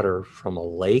freestanding water from a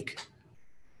lake,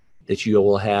 that you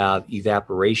will have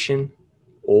evaporation,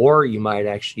 or you might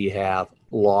actually have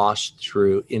loss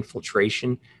through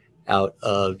infiltration out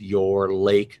of your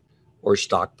lake or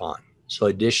stock pond. So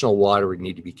additional water would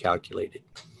need to be calculated.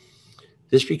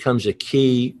 This becomes a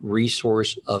key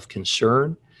resource of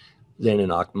concern. Then in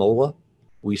Akmola,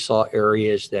 we saw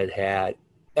areas that had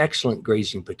excellent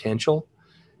grazing potential,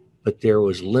 but there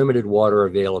was limited water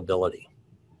availability.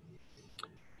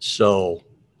 So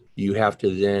you have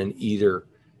to then either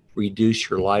reduce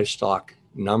your livestock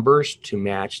numbers to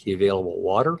match the available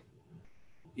water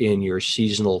in your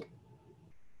seasonal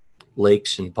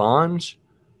lakes and ponds,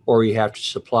 or you have to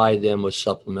supply them with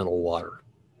supplemental water.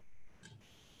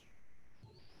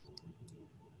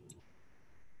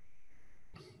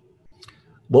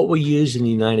 What we use in the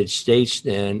United States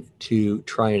then to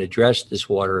try and address this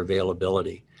water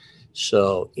availability.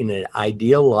 So in an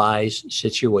idealized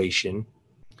situation,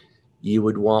 you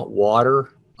would want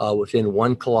water within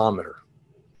 1 kilometer.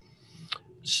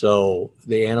 So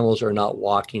the animals are not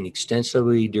walking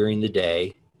extensively during the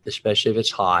day, especially if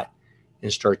it's hot,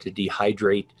 and start to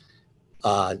dehydrate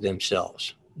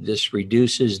themselves. This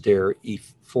reduces their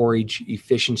forage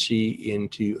efficiency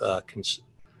into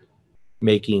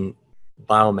making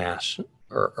biomass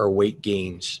or weight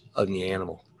gains of the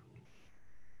animal.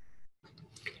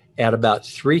 At about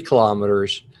 3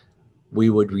 kilometers,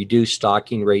 we would reduce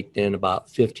stocking rate then about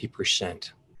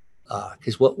 50%.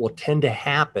 Because what will tend to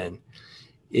happen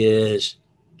is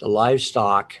the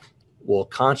livestock will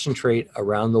concentrate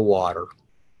around the water,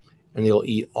 and they'll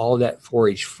eat all that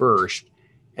forage first,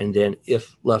 and then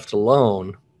if left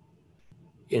alone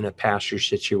in a pasture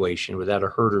situation without a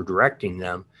herder directing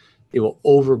them, they will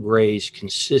overgraze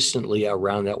consistently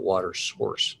around that water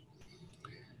source.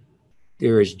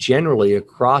 There is generally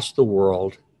across the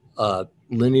world a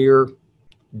linear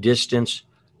distance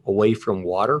away from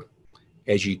water.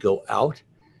 As you go out,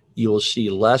 you will see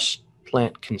less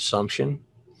plant consumption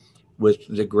with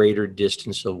the greater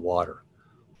distance of water.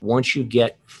 Once you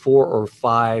get 4 or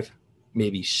 5,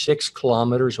 maybe 6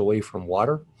 kilometers away from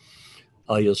water,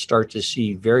 you'll start to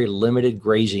see very limited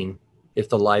grazing if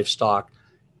the livestock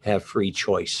have free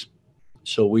choice.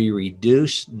 So we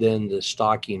reduce then the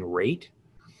stocking rate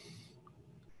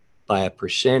by a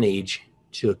percentage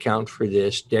to account for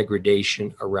this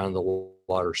degradation around the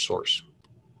water source.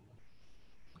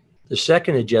 The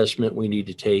second adjustment we need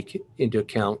to take into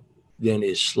account then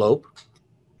is slope.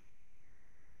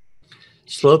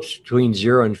 Slopes between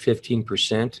 0 and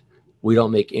 15%, we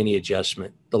don't make any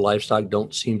adjustment. The livestock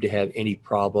don't seem to have any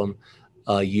problem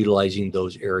utilizing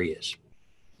those areas.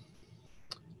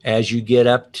 As you get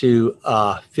up to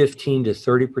 15 to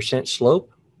 30%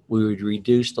 slope, we would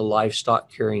reduce the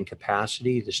livestock carrying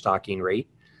capacity, the stocking rate,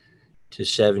 to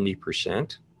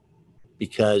 70%,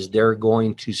 because they're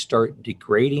going to start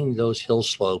degrading those hill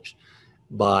slopes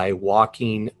by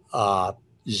walking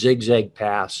zigzag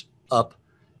paths up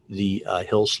the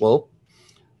hill slope.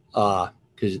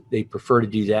 because they prefer to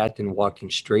do that than walking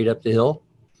straight up the hill.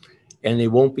 And they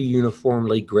won't be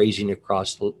uniformly grazing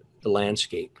across the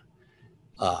landscape.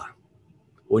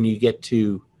 When you get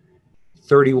to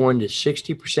 31 to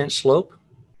 60% slope,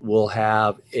 we'll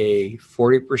have a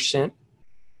 40%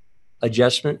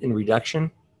 adjustment in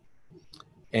reduction.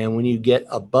 And when you get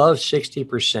above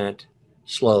 60%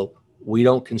 slope, we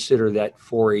don't consider that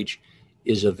forage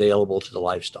is available to the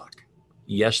livestock.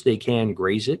 Yes, they can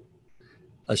graze it,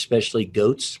 especially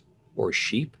goats or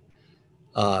sheep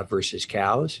versus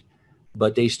cows,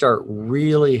 but they start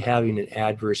really having an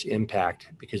adverse impact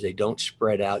because they don't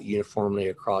spread out uniformly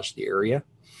across the area.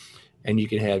 And you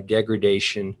can have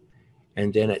degradation.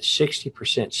 And then at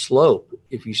 60% slope,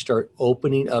 if you start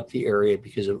opening up the area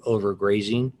because of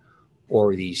overgrazing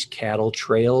or these cattle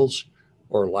trails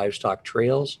or livestock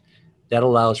trails, that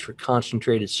allows for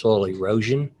concentrated soil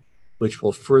erosion, which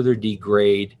will further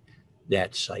degrade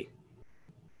that site.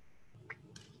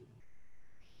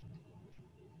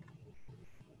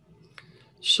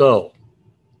 So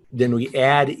then we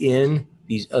add in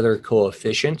these other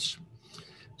coefficients.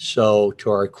 So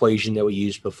to our equation that we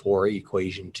used before,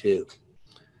 equation 2.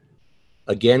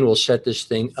 Again, we'll set this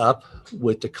thing up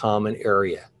with the common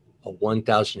area, a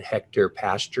 1,000 hectare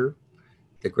pasture,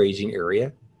 the grazing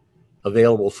area,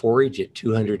 available forage at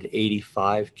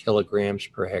 285 kilograms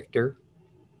per hectare.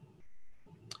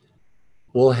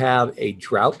 We'll have a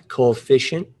drought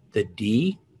coefficient, the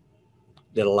D,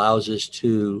 that allows us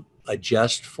to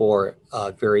adjust for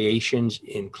variations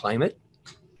in climate.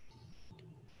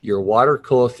 Your water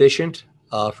coefficient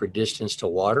for distance to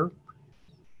water.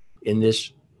 In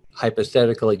this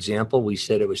hypothetical example, we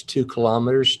said it was 2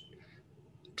 kilometers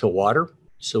to water.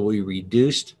 So we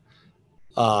reduced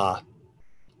that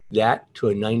to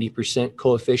a 90%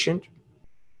 coefficient.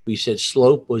 We said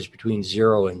slope was between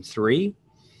 0 and 3.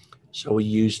 So we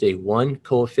used a 1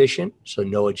 coefficient, so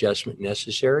no adjustment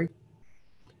necessary.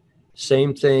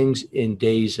 Same things in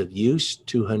days of use,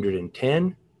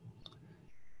 210.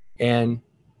 And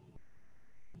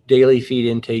daily feed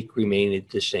intake remained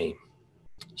the same.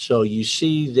 So you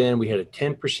see then we had a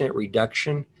 10%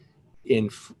 reduction in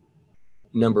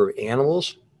number of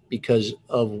animals because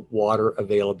of water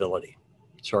availability.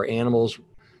 So our animals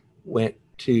went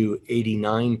to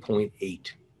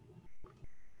 89.8.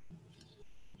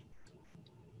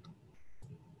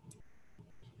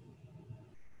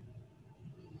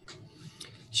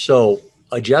 So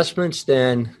adjustments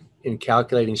then in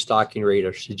calculating stocking rate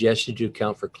are suggested to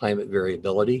account for climate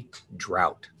variability,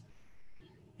 drought.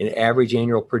 An average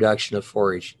annual production of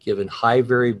forage, given high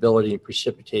variability in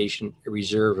precipitation, a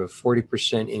reserve of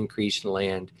 40% increase in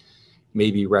land may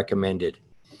be recommended.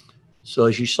 So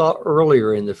as you saw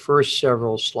earlier in the first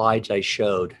several slides I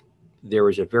showed, there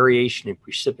was a variation in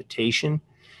precipitation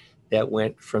that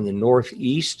went from the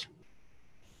northeast,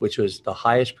 which was the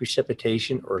highest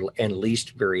precipitation and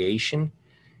least variation.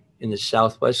 In the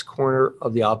southwest corner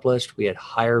of the obelisk, we had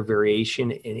higher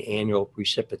variation in annual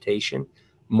precipitation,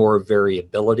 more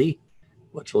variability,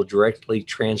 which will directly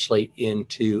translate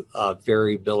into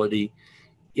variability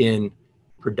in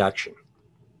production.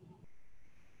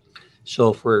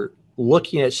 So if we're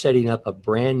looking at setting up a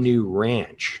brand new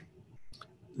ranch,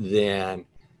 then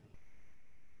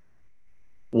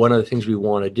one of the things we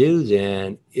want to do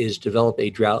then is develop a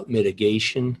drought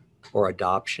mitigation or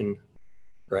adoption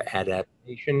or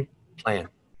adaptation plan.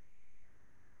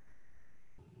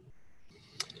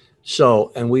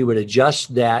 So, and we would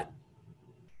adjust that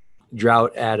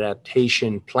drought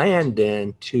adaptation plan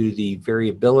then to the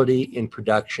variability in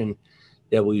production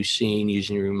that we've seen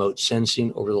using remote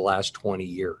sensing over the last 20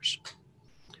 years.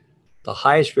 The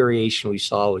highest variation we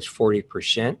saw was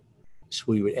 40%. So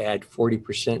we would add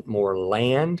 40% more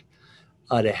land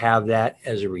to have that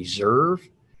as a reserve.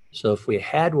 So if we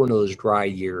had one of those dry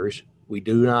years, we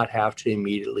do not have to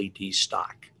immediately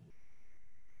destock.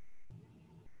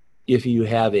 If you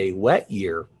have a wet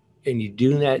year and you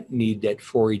do not need that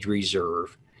forage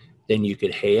reserve, then you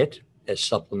could hay it as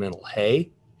supplemental hay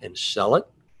and sell it,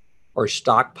 or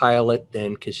stockpile it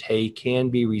then, because hay can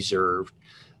be reserved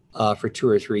for 2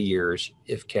 or 3 years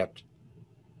if kept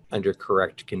under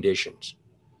correct conditions.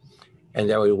 And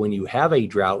that way, when you have a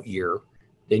drought year,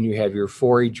 then you have your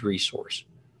forage resource.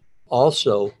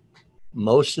 Also,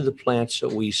 most of the plants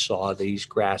that we saw, these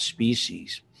grass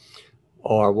species,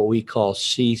 are what we call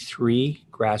C3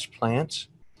 grass plants.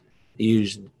 They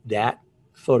use that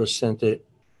photosynthesis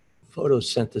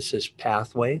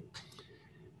pathway.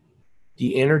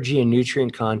 The energy and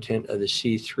nutrient content of the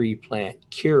C3 plant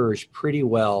cures pretty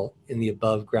well in the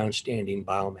above ground standing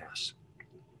biomass.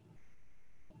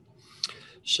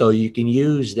 So you can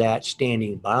use that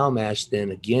standing biomass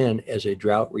then again as a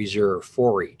drought reserve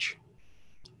forage.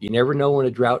 You never know when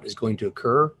a drought is going to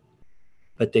occur,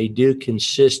 but they do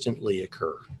consistently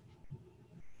occur.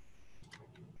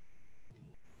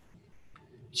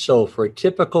 So for a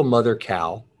typical mother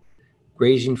cow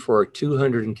grazing for a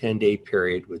 210-day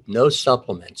period with no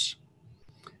supplements,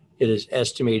 it is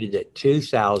estimated that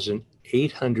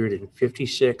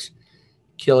 2,856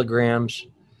 kilograms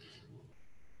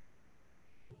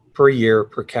per year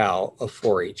per cow of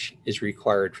forage is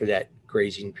required for that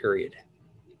grazing period.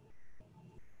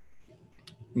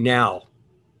 Now,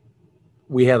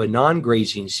 we have a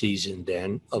non-grazing season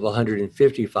then of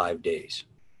 155 days.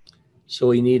 So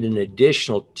we need an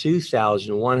additional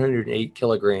 2,108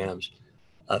 kilograms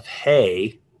of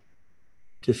hay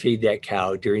to feed that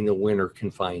cow during the winter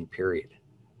confined period.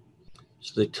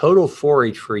 So the total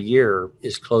forage for a year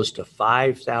is close to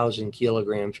 5,000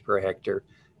 kilograms per hectare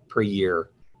per year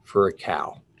for a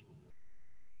cow.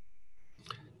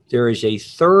 There is a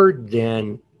third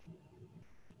then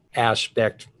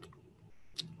aspect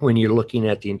when you're looking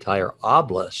at the entire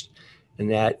oblast, and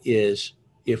that is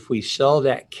if we sell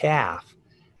that calf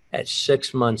at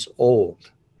 6 months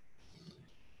old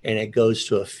and it goes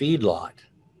to a feedlot,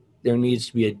 there needs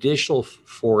to be additional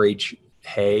forage,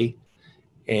 hay,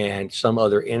 and some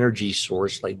other energy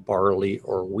source like barley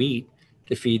or wheat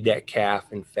to feed that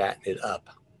calf and fatten it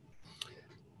up.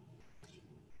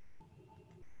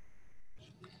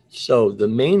 So the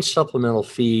main supplemental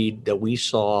feed that we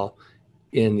saw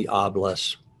in the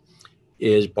oblast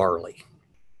is barley.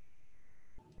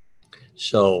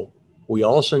 So we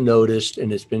also noticed,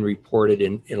 and it's been reported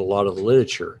in a lot of the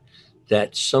literature,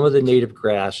 that some of the native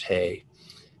grass hay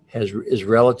is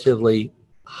relatively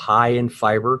high in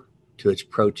fiber to its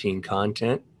protein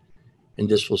content, and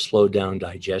this will slow down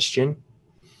digestion.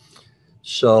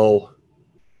 So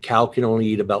cow can only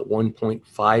eat about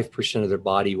 1.5% of their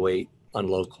body weight on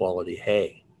low quality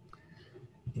hay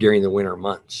during the winter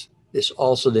months. This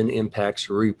also then impacts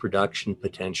reproduction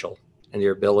potential and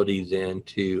their ability then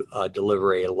to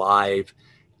deliver a live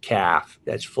calf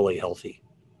that's fully healthy.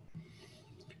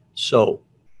 So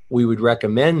we would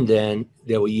recommend then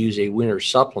that we use a winter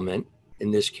supplement.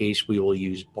 In this case, we will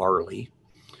use barley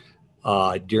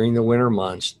during the winter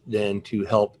months then to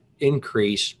help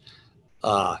increase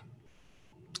the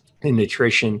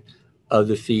nutrition of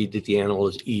the feed that the animal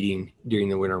is eating during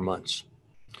the winter months.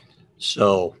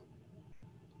 So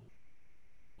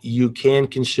you can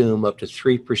consume up to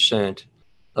 3%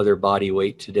 of their body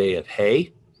weight today of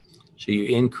hay. So you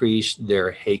increase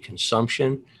their hay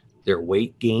consumption, their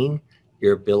weight gain,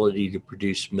 their ability to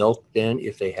produce milk then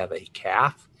if they have a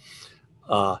calf,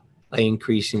 by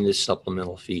increasing this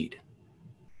supplemental feed.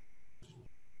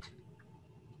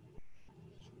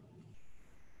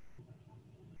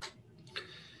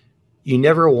 You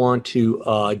never want to,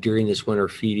 during this winter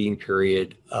feeding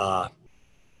period,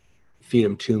 feed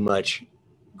them too much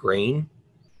grain.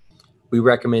 We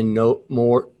recommend no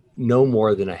more than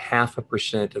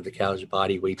 0.5% of the cow's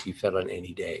body weight be fed on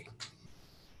any day.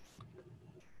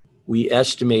 We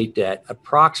estimate that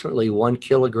approximately 1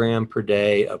 kilogram per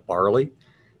day of barley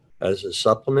as a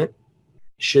supplement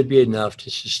should be enough to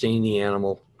sustain the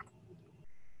animal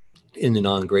in the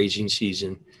non-grazing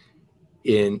season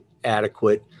in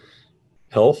adequate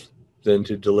health, then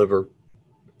to deliver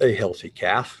a healthy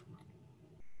calf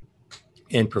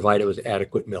and provide it with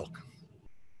adequate milk.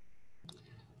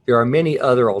 There are many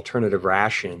other alternative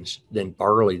rations than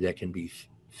barley that can be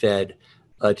fed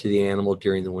to the animal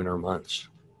during the winter months.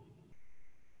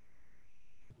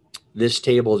 This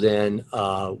table then,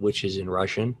 which is in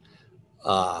Russian,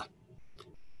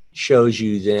 shows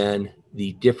you then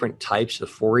the different types of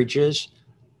forages,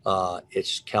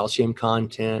 its calcium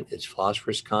content, its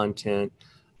phosphorus content,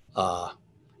 and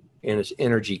its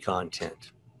energy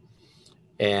content.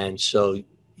 And so,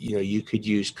 you could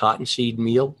use cottonseed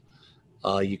meal,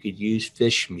 you could use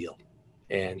fish meal.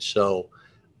 And so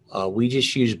we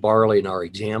just used barley in our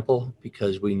example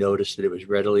because we noticed that it was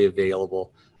readily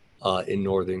available in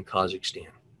northern Kazakhstan.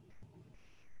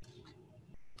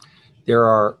 There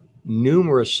are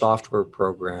numerous software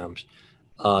programs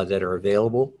that are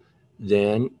available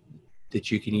then that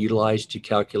you can utilize to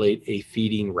calculate a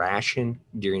feeding ration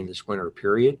during this winter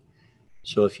period.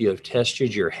 So if you have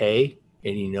tested your hay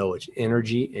and you know its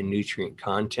energy and nutrient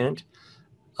content,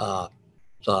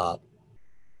 the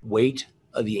weight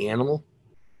of the animal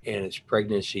and its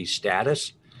pregnancy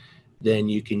status, then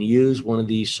you can use one of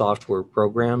these software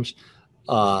programs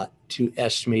to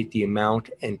estimate the amount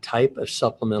and type of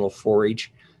supplemental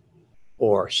forage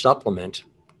or supplement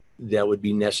that would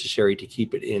be necessary to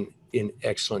keep it in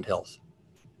excellent health.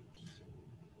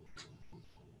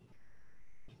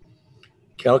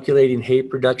 Calculating hay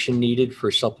production needed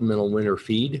for supplemental winter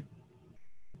feed.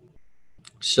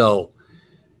 So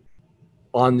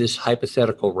on this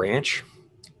hypothetical ranch,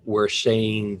 we're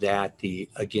saying that the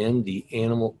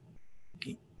animal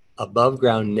above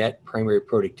ground net primary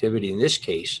productivity in this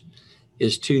case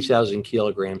is 2,000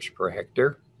 kilograms per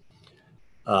hectare.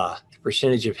 The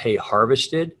percentage of hay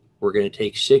harvested, we're going to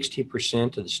take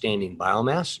 60% of the standing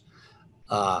biomass,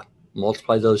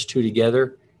 multiply those two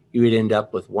together, you would end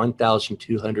up with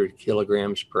 1,200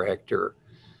 kilograms per hectare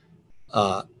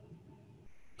of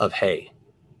hay.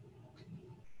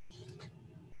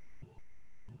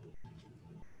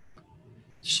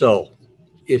 So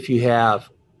if you have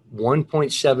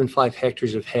 1.75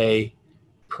 hectares of hay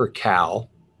per cow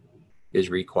is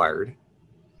required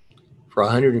for a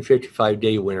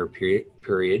 155-day winter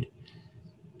period,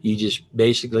 you just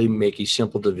basically make a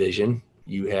simple division.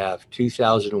 You have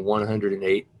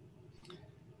 2,108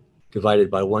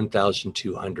 divided by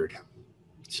 1,200.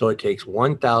 So it takes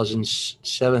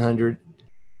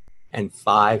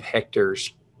 1,705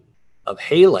 hectares of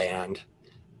hay land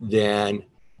then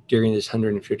during this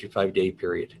 155-day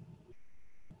period.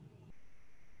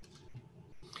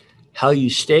 How you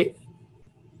save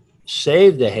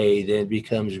the hay then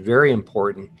becomes very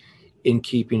important in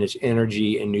keeping its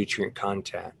energy and nutrient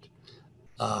content.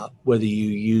 Whether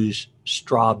you use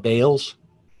straw bales,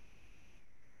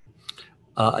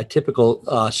 a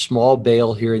typical small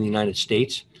bale here in the United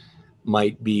States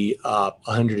might be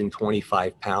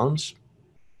 125 pounds.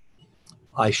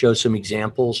 I show some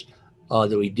examples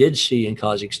that we did see in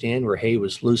Kazakhstan where hay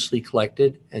was loosely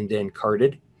collected and then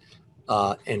carted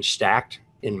and stacked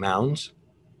in mounds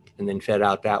and then fed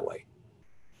out that way.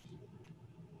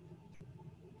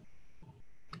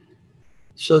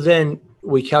 So then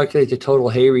we calculate the total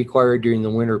hay required during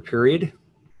the winter period.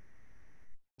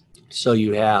 So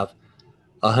you have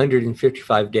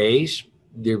 155 days.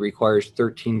 It requires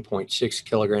 13.6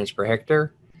 kilograms per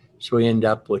hectare. So we end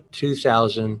up with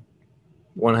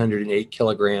 2,108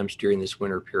 kilograms during this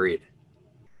winter period.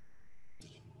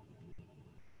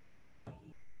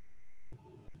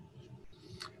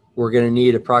 We're going to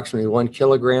need approximately 1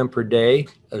 kilogram per day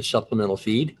of supplemental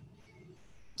feed.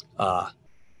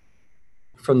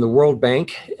 From the World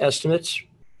Bank estimates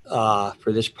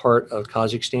for this part of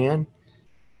Kazakhstan,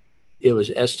 it was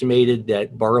estimated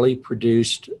that barley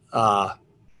produced at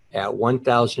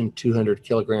 1,200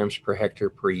 kilograms per hectare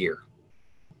per year.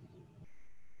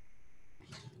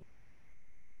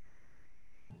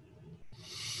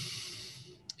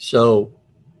 So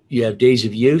you have days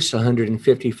of use,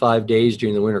 155 days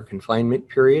during the winter confinement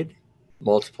period,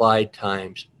 multiplied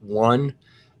times 1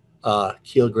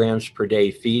 kilograms per day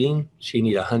feeding. So you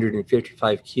need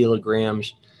 155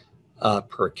 kilograms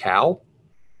per cow.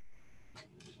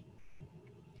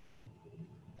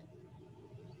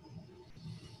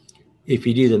 If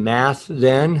you do the math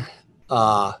then,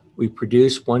 we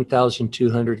produce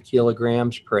 1,200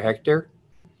 kilograms per hectare.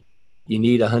 You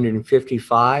need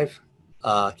 155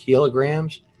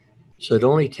 kilograms. So it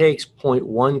only takes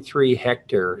 0.13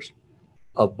 hectares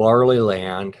of barley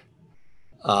land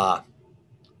per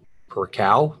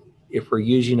cow. If we're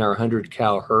using our 100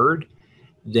 cow herd,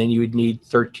 then you would need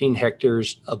 13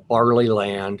 hectares of barley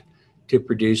land to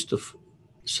produce the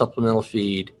supplemental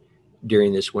feed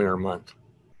during this winter month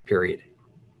period.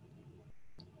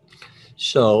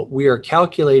 So we are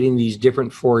calculating these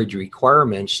different forage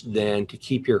requirements then to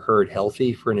keep your herd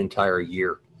healthy for an entire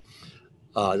year.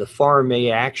 The farm may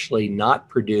actually not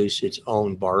produce its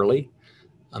own barley,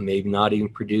 may not even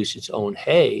produce its own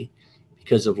hay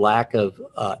because of lack of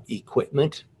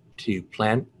equipment to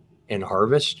plant and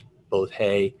harvest both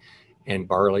hay and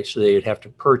barley. So they would have to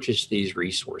purchase these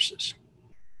resources.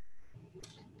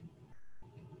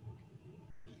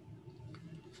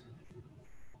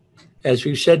 As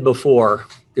we've said before,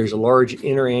 there's a large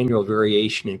interannual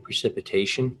variation in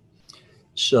precipitation.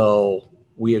 So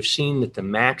we have seen that the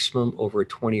maximum over a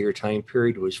 20-year time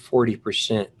period was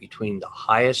 40% between the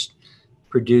highest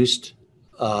produced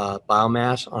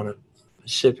biomass on a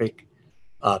specific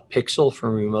pixel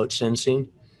from remote sensing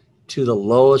to the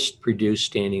lowest produced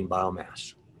standing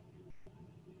biomass.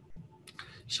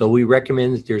 So we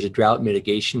recommend that there's a drought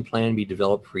mitigation plan be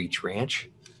developed for each ranch.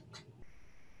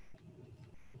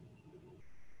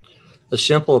 A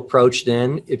simple approach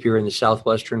then, if you're in the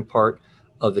southwestern part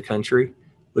of the country,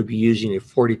 would be using a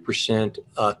 40%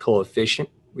 coefficient,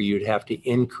 where you'd have to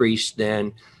increase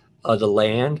then the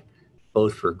land,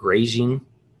 both for grazing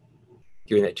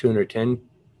during that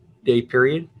 210-day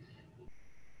period,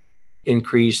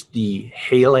 increase the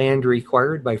hay land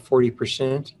required by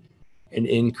 40%, and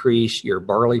increase your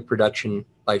barley production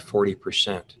by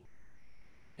 40%.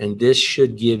 And this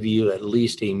should give you at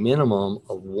least a minimum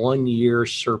of 1 year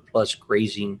surplus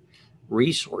grazing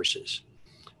resources,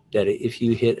 that if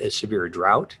you hit a severe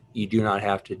drought, you do not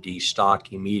have to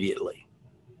destock immediately.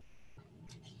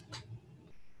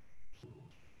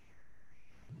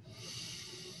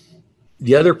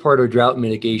 The other part of drought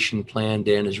mitigation plan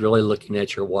then is really looking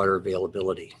at your water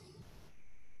availability.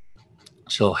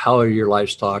 So how are your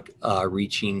livestock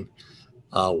reaching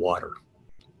water?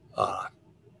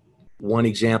 One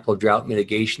example of drought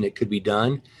mitigation that could be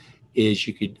done is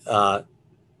you could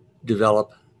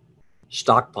develop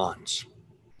stock ponds.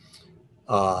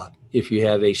 If you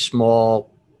have a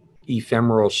small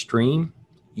ephemeral stream,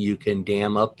 you can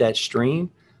dam up that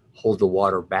stream, hold the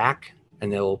water back,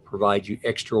 and that will provide you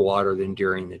extra water than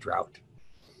during the drought.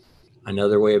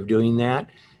 Another way of doing that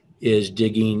is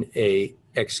digging a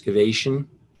excavation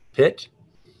pit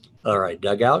or a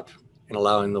dugout and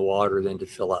allowing the water then to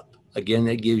fill up. Again,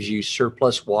 that gives you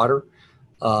surplus water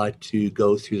to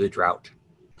go through the drought.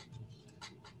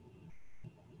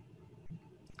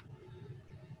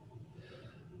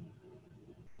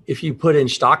 If you put in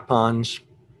stock ponds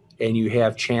and you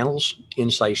have channels,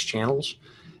 incised channels,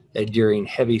 that during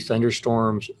heavy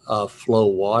thunderstorms flow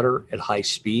water at high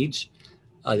speeds,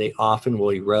 they often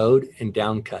will erode and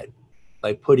downcut.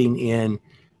 By putting in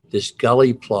this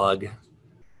gully plug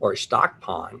or stock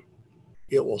pond,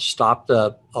 it will stop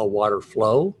the water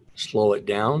flow, slow it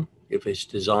down if it's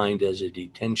designed as a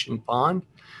detention pond,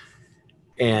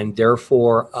 and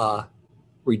therefore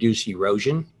reduce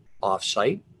erosion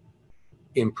off-site,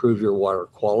 improve your water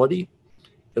quality.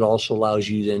 It also allows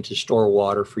you then to store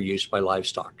water for use by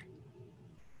livestock.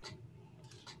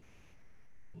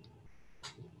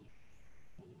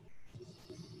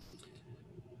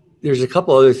 There's a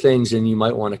couple other things then you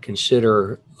might want to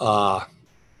consider on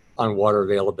water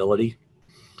availability.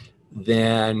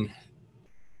 Then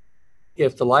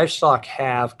if the livestock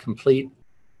have complete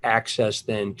access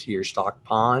then to your stock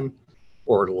pond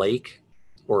or lake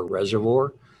or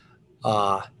reservoir,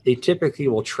 they typically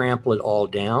will trample it all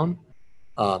down,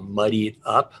 muddy it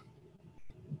up.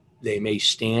 They may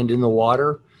stand in the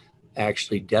water,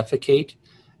 actually defecate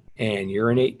and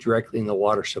urinate directly in the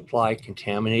water supply,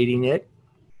 contaminating it.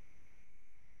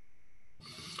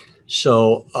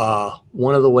 So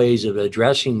one of the ways of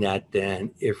addressing that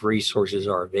then, if resources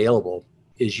are available,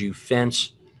 is you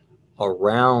fence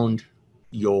around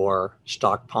your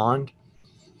stock pond,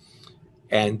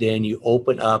 and then you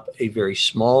open up a very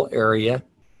small area,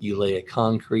 you lay a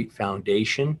concrete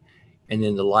foundation, and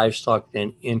then the livestock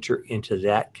then enter into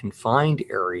that confined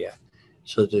area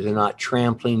so that they're not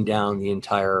trampling down the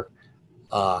entire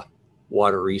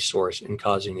water resource and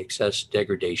causing excess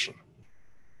degradation.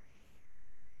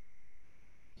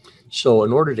 So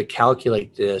in order to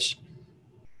calculate this,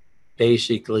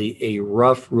 basically a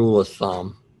rough rule of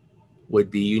thumb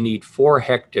would be you need 4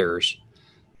 hectares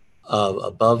of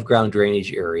above ground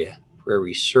drainage area for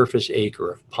every surface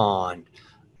acre of pond.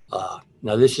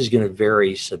 Now this is going to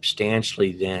vary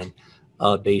substantially then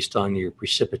based on your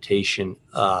precipitation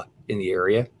in the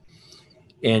area.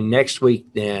 And next week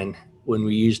then, when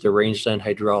we use the rangeland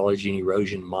hydrology and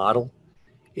erosion model,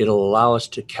 it'll allow us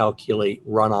to calculate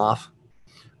runoff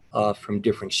from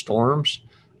different storms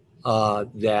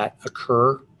that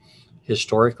occur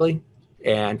historically.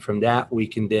 And from that, we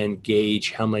can then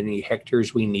gauge how many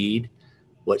hectares we need,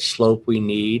 what slope we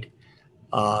need,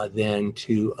 then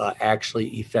to actually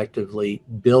effectively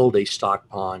build a stock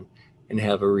pond and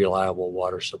have a reliable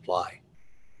water supply.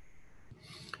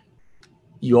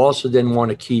 You also then want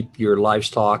to keep your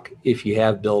livestock, if you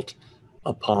have built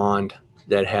a pond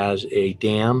that has a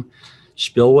dam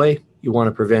spillway, you want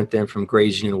to prevent them from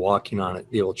grazing and walking on it.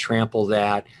 They will trample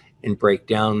that and break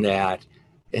down that,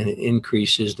 and it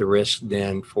increases the risk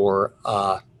then for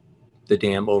the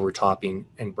dam overtopping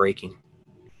and breaking.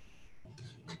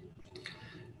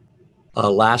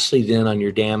 Lastly, then on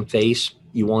your dam face,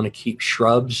 you want to keep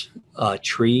shrubs,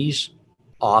 trees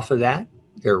off of that.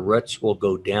 Their roots will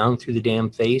go down through the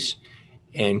dam face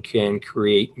and can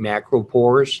create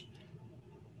macropores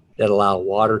that allow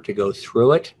water to go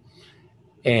through it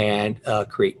and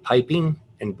create piping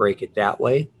and break it that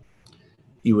way.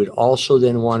 You would also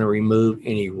then want to remove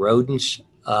any rodents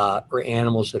or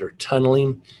animals that are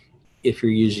tunneling if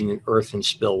you're using an earthen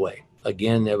spillway.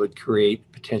 Again, that would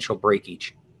create potential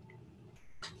breakage.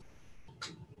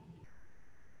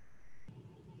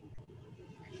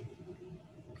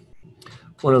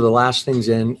 One of the last things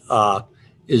then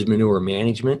is manure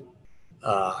management.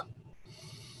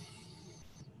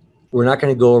 We're not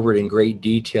going to go over it in great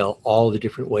detail, all the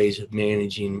different ways of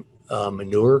managing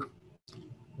manure,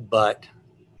 but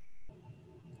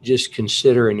just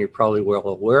consider, and you're probably well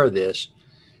aware of this,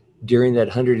 during that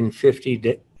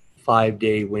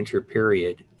 155-day winter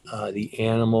period,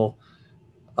 the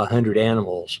 100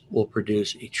 animals will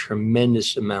produce a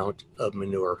tremendous amount of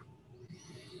manure.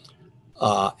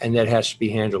 And that has to be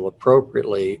handled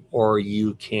appropriately, or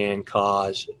you can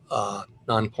cause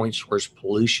non-point source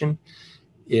pollution.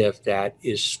 If that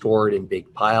is stored in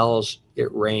big piles,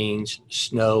 it rains,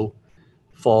 snow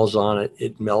falls on it,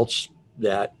 it melts.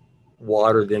 That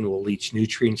water then will leach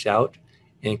nutrients out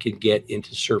and can get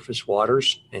into surface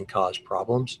waters and cause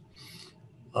problems.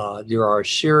 There are a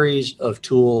series of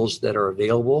tools that are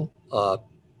available.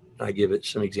 I give it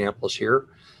some examples here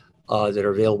that are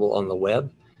available on the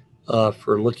web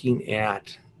for looking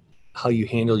at how you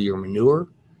handle your manure,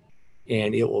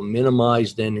 and it will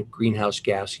minimize then greenhouse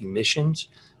gas emissions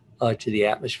to the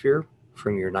atmosphere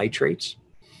from your nitrates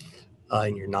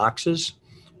and your NOxes.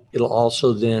 It'll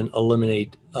also then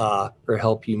eliminate or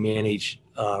help you manage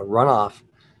runoff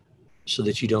so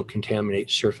that you don't contaminate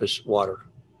surface water.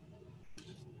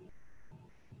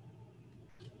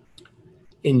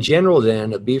 In general,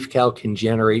 then, a beef cow can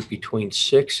generate between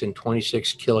 6 and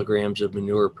 26 kilograms of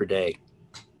manure per day.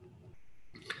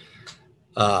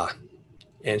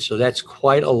 And so that's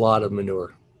quite a lot of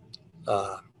manure.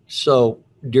 So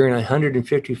during a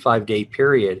 155-day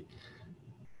period,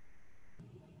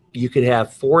 you could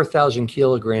have 4,000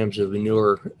 kilograms of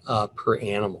manure per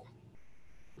animal.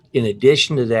 In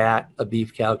addition to that, a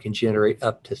beef cow can generate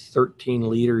up to 13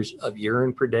 liters of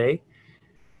urine per day,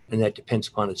 and that depends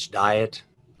upon its diet,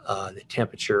 the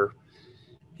temperature.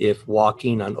 If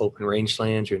walking on open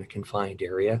rangelands or in a confined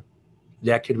area,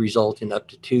 that could result in up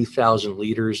to 2,000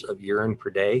 liters of urine per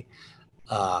day.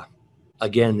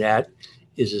 Again, that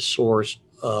is a source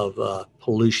of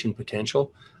pollution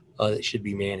potential that should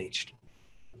be managed.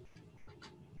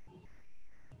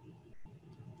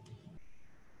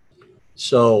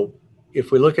 So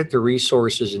if we look at the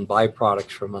resources and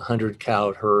byproducts from a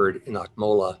 100-cow herd in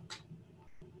Akmola,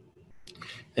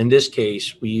 in this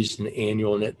case, we used an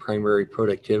annual net primary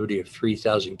productivity of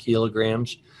 3,000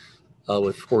 kilograms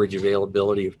with forage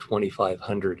availability of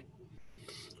 2,500.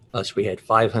 So we had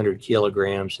 500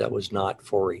 kilograms that was not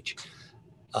forage.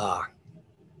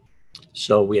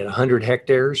 So we had 100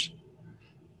 hectares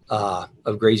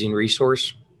of grazing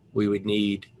resource. We would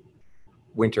need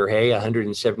winter hay,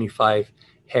 175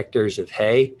 hectares of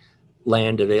hay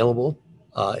land available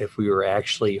if we were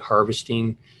actually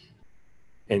harvesting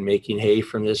and making hay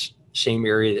from this same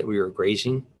area that we were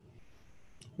grazing.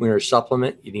 Winter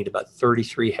supplement, you need about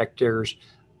 33 hectares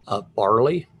of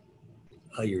barley.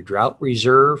 Your drought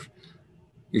reserve,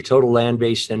 your total land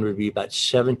base then would be about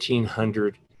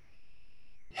 1,700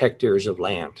 hectares of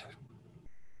land.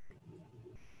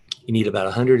 You need about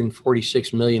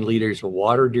 146 million liters of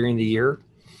water during the year,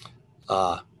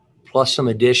 plus some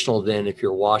additional then if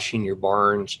you're washing your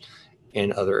barns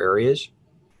and other areas.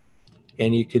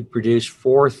 And you could produce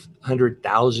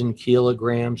 400,000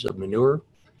 kilograms of manure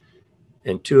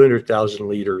and 200,000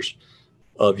 liters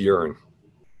of urine.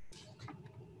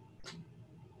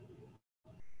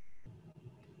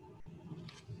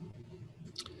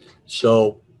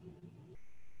 So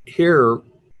here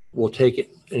we'll take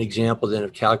an example then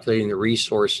of calculating the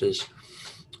resources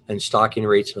and stocking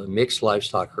rates of a mixed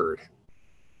livestock herd.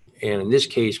 And in this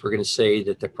case, we're going to say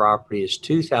that the property is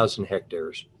 2,000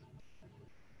 hectares.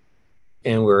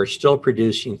 And we're still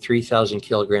producing 3,000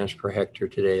 kilograms per hectare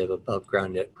today of above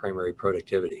ground net primary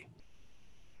productivity.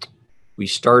 We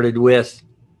started with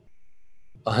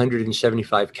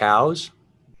 175 cows.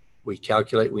 We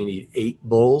calculate we need 8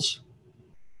 bulls.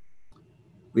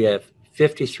 We have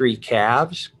 53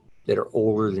 calves that are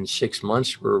older than 6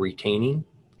 months we're retaining,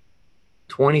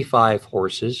 25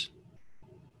 horses,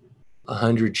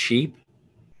 100 sheep,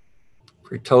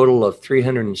 for a total of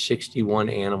 361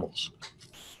 animals.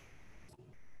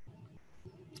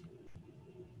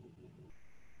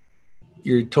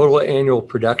 Your total annual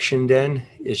production then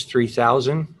is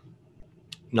 3,000.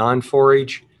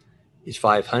 Non-forage is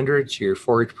 500, so your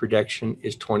forage production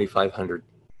is 2,500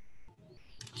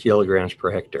 kilograms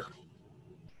per hectare.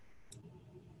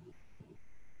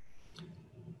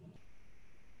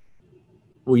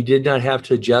 We did not have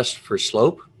to adjust for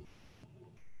slope.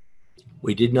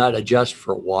 We did not adjust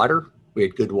for water. We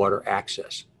had good water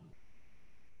access.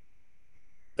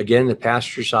 Again, the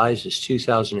pasture size is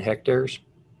 2,000 hectares.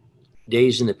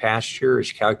 Days in the pasture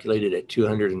is calculated at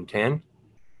 210.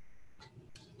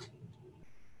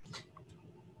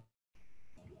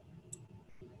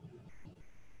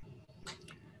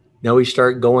 Now we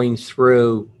start going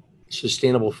through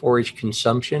sustainable forage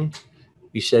consumption.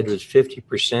 We said it was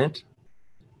 50%.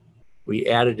 We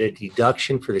added a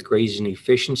deduction for the grazing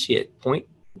efficiency at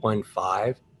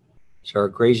 0.15. So our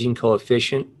grazing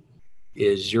coefficient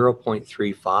is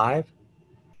 0.35.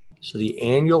 So the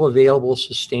annual available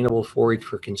sustainable forage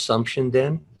for consumption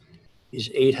then is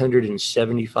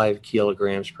 875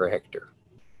 kilograms per hectare.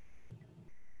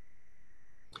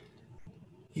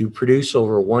 You produce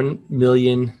over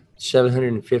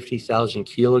 1,750,000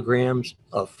 kilograms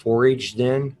of forage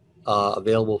then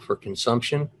available for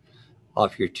consumption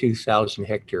off your 2,000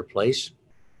 hectare place.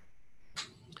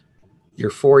 Your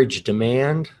forage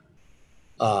demand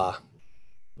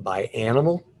by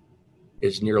animal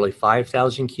is nearly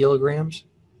 5,000 kilograms.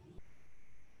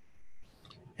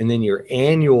 And then your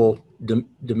annual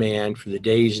demand for the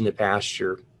days in the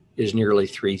pasture is nearly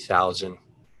 3,000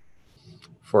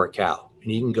 for a cow.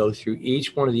 And you can go through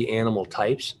each one of the animal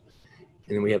types,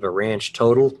 and then we have a ranch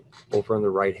total over on the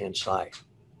right-hand side.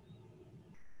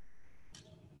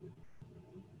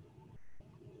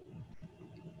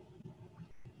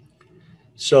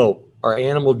 So our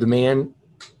animal demand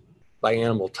by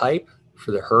animal type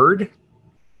for the herd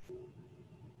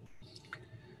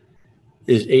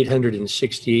is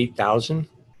 868,000.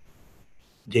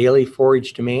 Daily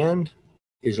forage demand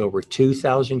is over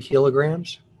 2,000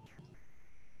 kilograms.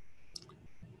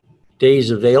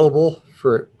 Days available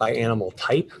by animal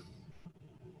type.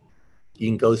 You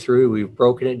can go through, we've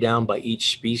broken it down by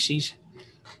each species.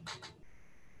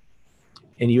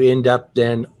 And you end up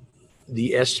then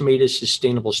the estimated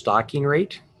sustainable stocking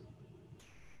rate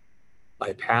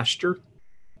by pasture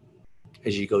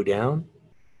as you go down,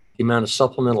 the amount of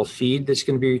supplemental feed that's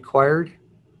going to be required,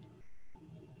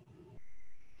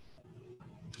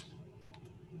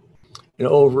 and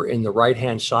over in the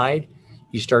right-hand side,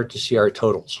 you start to see our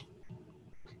totals.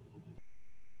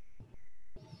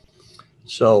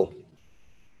 So,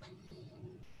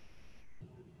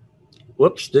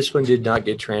 whoops, this one did not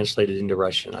get translated into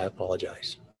Russian. I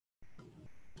apologize.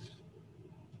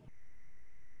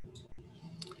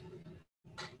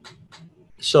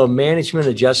 So management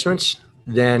adjustments,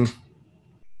 then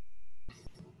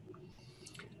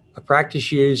a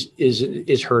practice used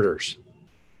is herders.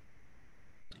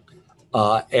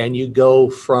 And you go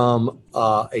from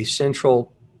a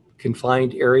central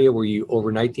confined area where you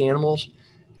overnight the animals.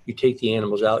 You take the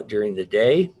animals out during the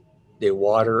day, they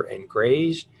water and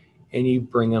graze, and you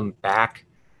bring them back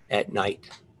at night.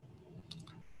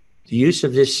 The use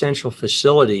of this central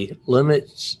facility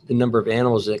limits the number of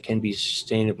animals that can be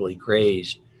sustainably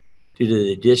grazed due to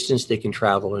the distance they can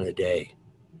travel in a day.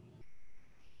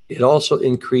 It also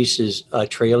increases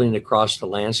trailing across the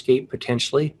landscape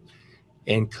potentially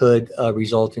and could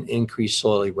result in increased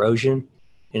soil erosion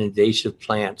and invasive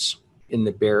plants in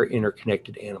the bare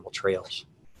interconnected animal trails.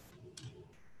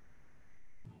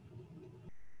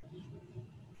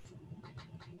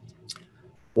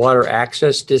 Water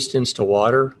access, distance to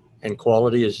water, and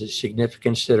quality is a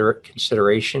significant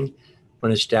consideration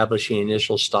when establishing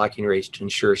initial stocking rates to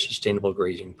ensure sustainable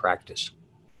grazing practice.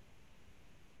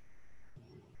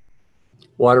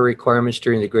 Water requirements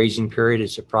during the grazing period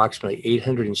is approximately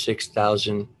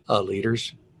 806,000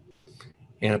 liters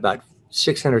and about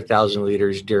 600,000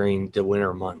 liters during the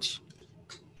winter months.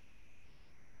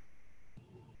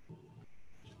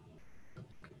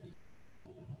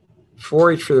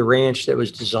 Forage for the ranch that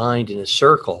was designed in a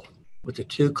circle with a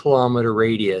 2-kilometer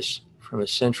radius from a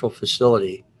central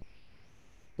facility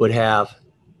would have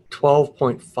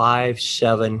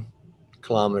 12.57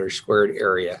 kilometer squared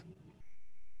area,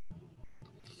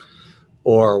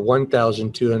 or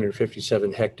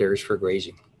 1,257 hectares for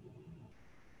grazing.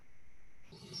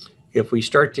 If we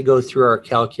start to go through our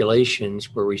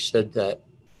calculations where we said that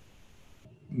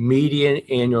median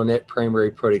annual net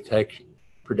primary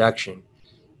production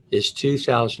is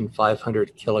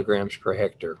 2,500 kilograms per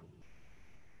hectare,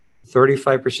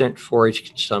 35% forage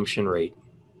consumption rate,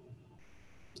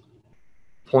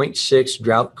 0.6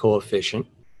 drought coefficient,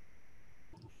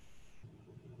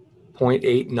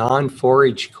 0.8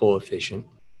 non-forage coefficient,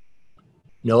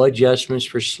 no adjustments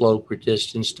for slope or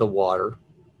distance to water,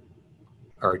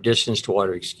 is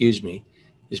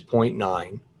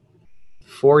 0.9.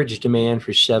 Forage demand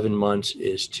for 7 months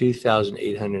is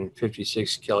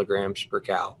 2,856 kilograms per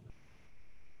cow.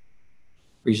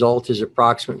 Result is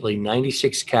approximately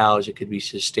 96 cows that could be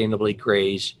sustainably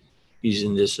grazed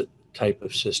using this type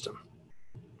of system.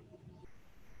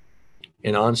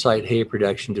 And on-site hay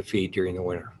production to feed during the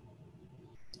winter.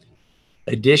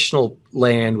 Additional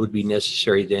land would be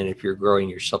necessary then if you're growing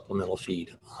your supplemental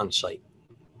feed on-site.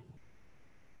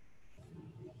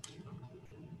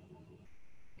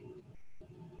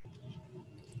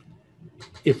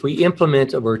 If we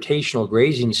implement a rotational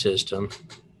grazing system,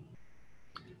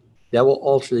 that will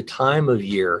alter the time of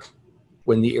year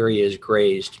when the area is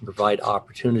grazed to provide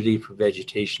opportunity for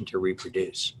vegetation to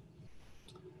reproduce.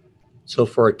 So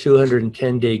for a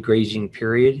 210-day grazing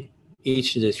period,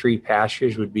 each of the 3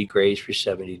 pastures would be grazed for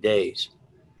 70 days.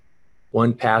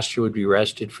 1 pasture would be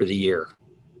rested for the year.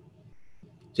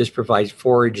 This provides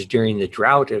forage during the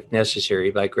drought if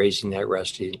necessary by grazing that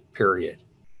resting period.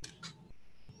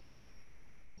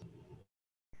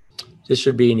 This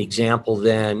would be an example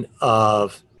then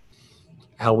of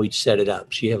how we'd set it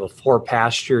up. So you have a 4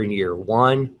 pasture in year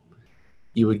 1.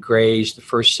 You would graze the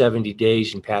first 70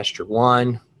 days in pasture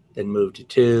 1, then move to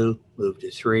 2, move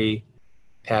to 3.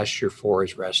 Pasture 4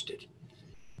 is rested.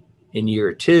 In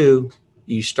year 2,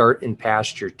 you start in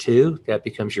pasture 2. That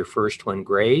becomes your first one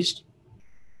grazed.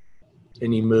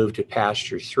 Then you move to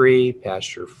pasture 3,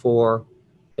 pasture 4,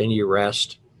 then you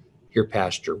rest your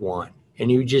pasture 1. And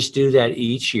you just do that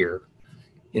each year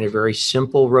in a very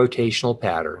simple rotational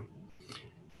pattern.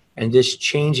 And this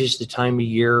changes the time of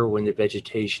year when the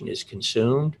vegetation is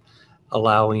consumed,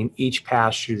 allowing each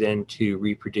pasture then to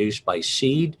reproduce by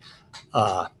seed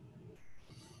as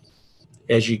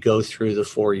you go through the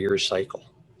 4-year cycle.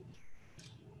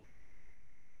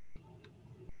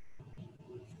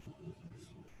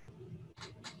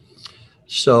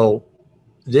 So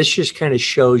this just kind of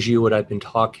shows you what I've been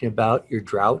talking about, your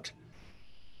drought.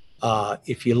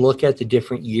 If you look at the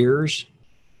different years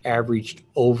averaged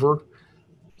over,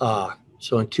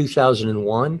 so in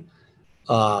 2001,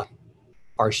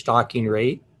 our stocking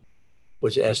rate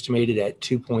was estimated at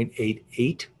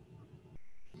 2.88.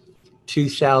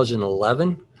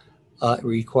 2011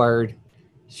 required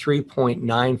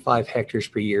 3.95 hectares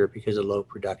per year because of low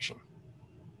production.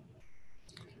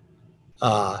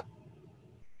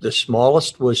 The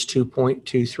smallest was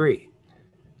 2.23.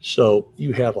 So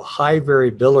you have a high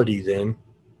variability then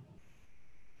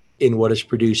in what is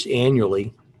produced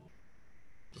annually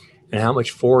and how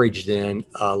much forage then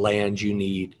land you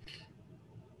need.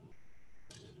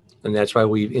 And that's why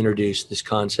we've introduced this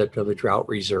concept of a drought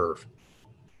reserve.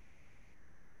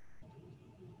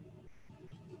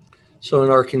 So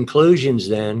in our conclusions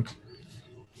then,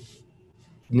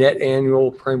 net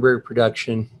annual primary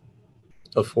production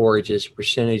of forages,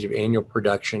 percentage of annual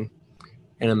production,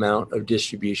 and amount of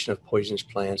distribution of poisonous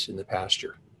plants in the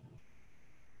pasture.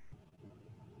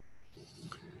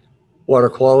 Water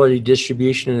quality,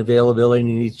 distribution, and availability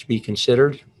needs to be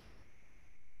considered.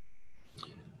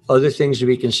 Other things to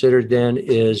be considered then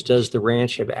is, does the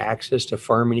ranch have access to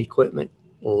farming equipment,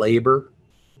 labor?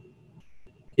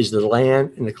 Is the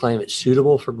land and the climate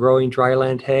suitable for growing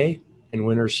dryland hay and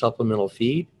winter supplemental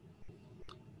feed?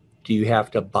 Do you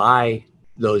have to buy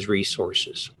those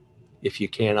resources if you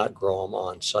cannot grow them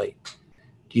on site?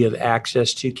 Do you have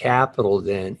access to capital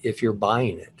then if you're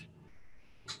buying it?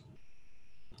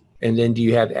 And then do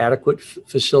you have adequate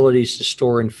facilities to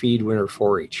store and feed winter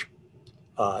forage?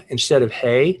 Instead of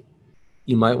hay,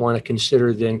 you might want to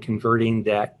consider then converting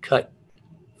that cut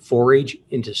forage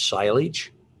into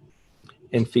silage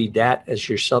and feed that as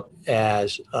your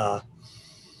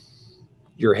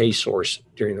hay source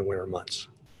during the winter months.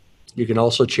 You can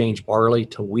also change barley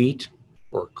to wheat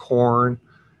or corn,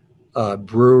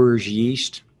 brewer's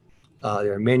yeast.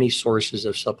 There are many sources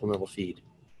of supplemental feed.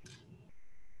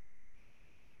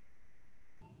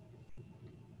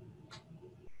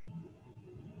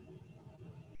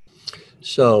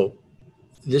 So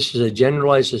this is a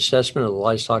generalized assessment of the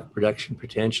livestock production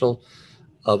potential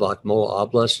of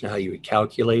Akmola Oblast and how you would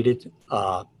calculate it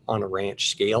on a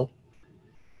ranch scale.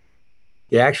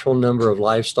 The actual number of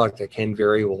livestock that can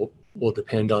vary will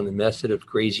depend on the method of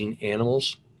grazing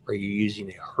animals. Are you using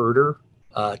a herder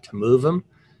to move them?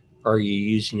 Are you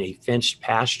using a fenced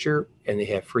pasture and they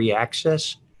have free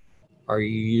access? Are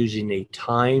you using a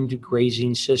timed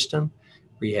grazing system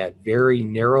where you have very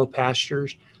narrow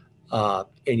pastures and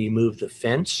you move the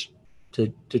fence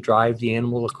to drive the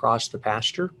animal across the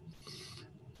pasture?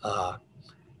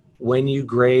 When you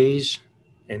graze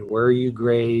and where you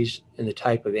graze and the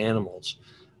type of animals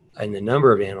and the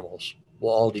number of animals will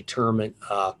all determine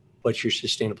what your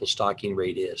sustainable stocking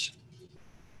rate is.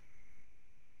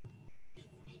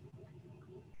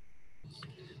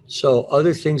 So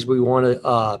other things we want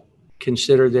to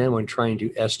consider then when trying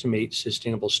to estimate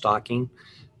sustainable stocking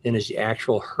then is the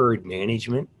actual herd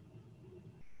management.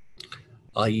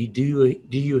 Do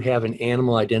you have an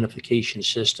animal identification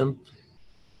system?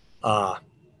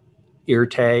 Ear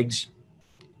tags?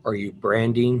 Are you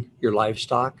branding your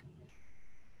livestock?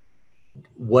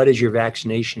 What is your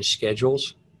vaccination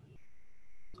schedules?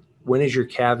 When is your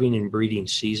calving and breeding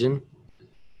season?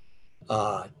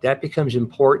 That becomes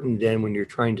important then when you're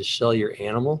trying to sell your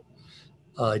animal.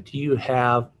 Do you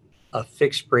have a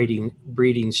fixed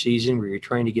breeding season where you're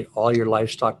trying to get all your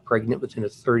livestock pregnant within a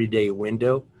 30-day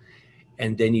window,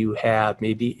 and then you have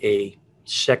maybe a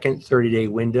second 30-day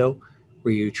window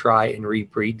where you try and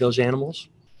rebreed those animals,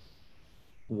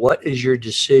 what is your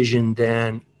decision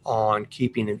then on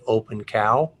keeping an open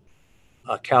cow,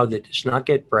 a cow that does not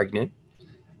get pregnant?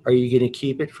 Are you going to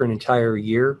keep it for an entire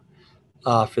year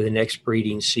for the next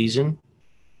breeding season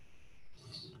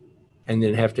and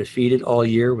then have to feed it all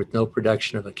year with no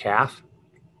production of a calf?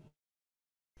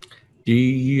 Do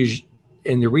you use,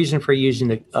 and the reason for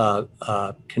using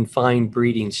a confined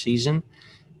breeding season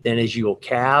then is you will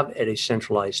calve at a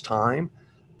centralized time.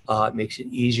 It makes it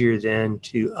easier then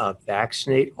to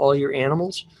vaccinate all your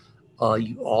animals.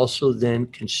 You also then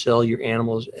can sell your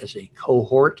animals as a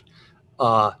cohort.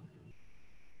 You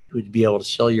would be able to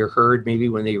sell your herd maybe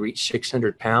when they reach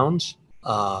 600 pounds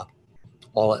all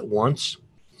at once.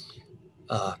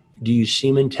 Do you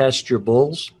semen test your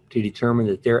bulls to determine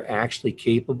that they're actually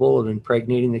capable of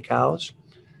impregnating the cows?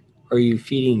 Are you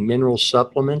feeding mineral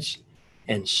supplements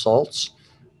and salts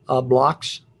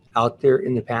blocks out there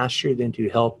in the pasture then to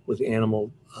help with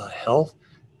animal health,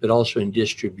 but also in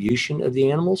distribution of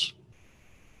the animals?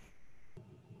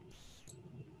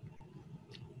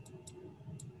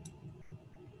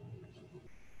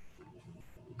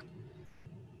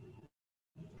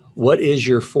 What is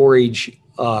your forage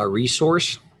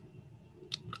resource?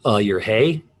 Your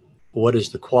hay. What is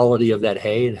the quality of that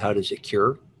hay and how does it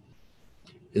cure?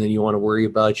 And then you want to worry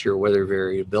about your weather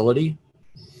variability.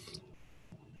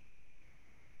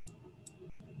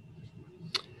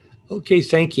 Okay,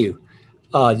 thank you.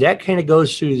 That kind of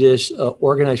goes through this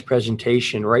organized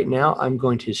presentation. Right now, I'm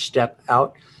going to step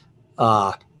out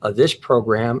of this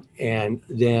program and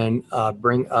then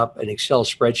bring up an Excel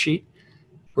spreadsheet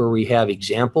where we have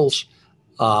examples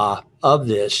of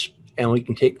this, and we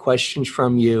can take questions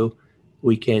from you.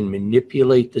 We can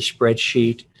manipulate the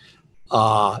spreadsheet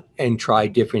and try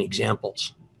different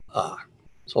examples.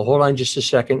 So hold on just a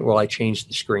second while I change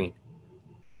the screen.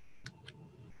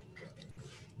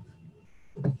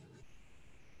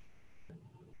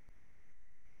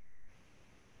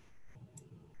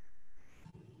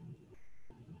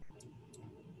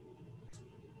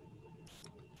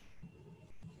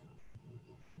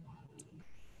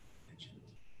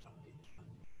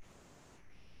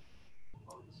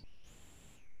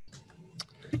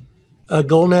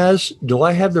 Gulnaz, do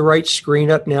I have the right screen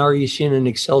up now? Are you seeing an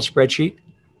Excel spreadsheet?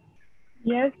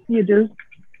 Yes, you do.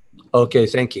 Okay,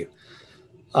 thank you.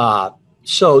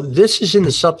 So this is in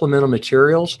the supplemental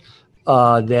materials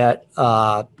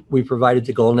that we provided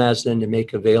to Gulnaz then to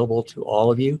make available to all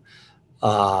of you.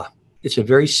 It's a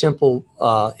very simple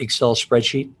Excel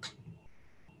spreadsheet.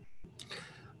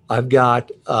 I've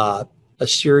got a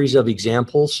series of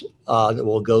examples that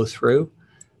we'll go through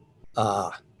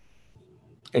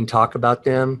and talk about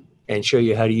them and show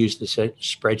you how to use the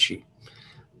spreadsheet.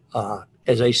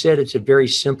 As I said, it's a very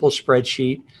simple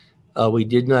spreadsheet. We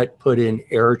did not put in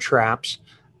error traps.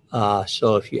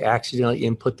 So if you accidentally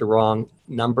input the wrong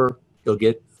number, you'll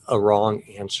get a wrong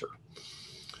answer.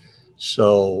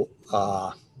 So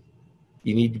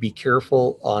you need to be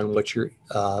careful on what you're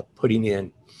putting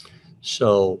in.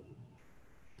 So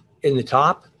in the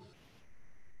top,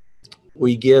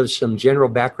 we give some general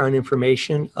background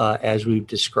information as we've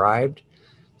described.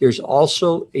 There's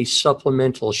also a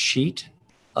supplemental sheet,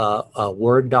 a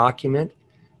Word document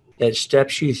that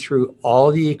steps you through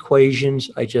all the equations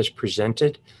I just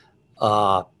presented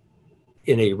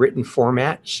in a written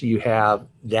format. So you have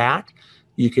that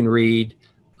you can read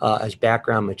as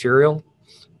background material.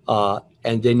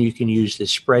 And then you can use the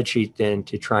spreadsheet then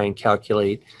to try and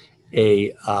calculate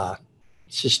a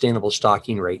sustainable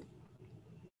stocking rate.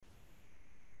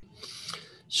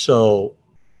 So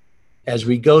as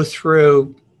we go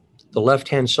through the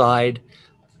left-hand side,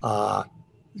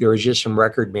 there is just some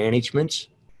record managements.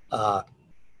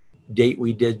 Date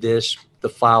we did this, the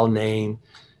file name,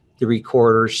 the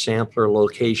recorder, sampler,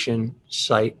 location,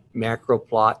 site, macro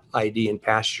plot, ID, and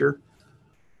pasture.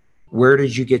 Where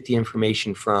did you get the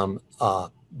information from?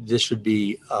 This would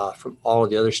be from all of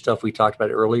the other stuff we talked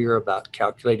about earlier about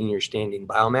calculating your standing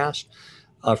biomass.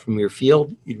 From your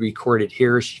field, you'd record it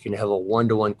here so you can have a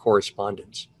one-to-one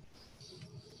correspondence.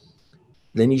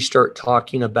 Then you start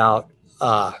talking about,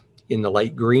 in the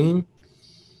light green,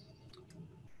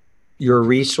 your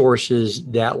resources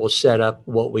that will set up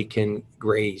what we can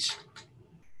graze.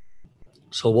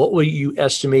 So what were you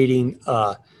estimating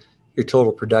your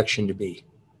total production to be?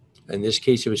 In this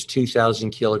case, it was 2,000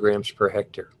 kilograms per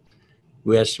hectare.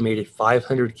 We estimated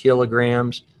 500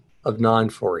 kilograms of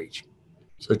non-forage.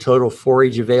 So total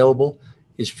forage available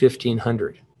is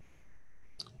 1,500.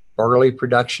 Barley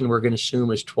production, we're going to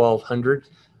assume is 1,200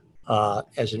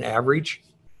 as an average.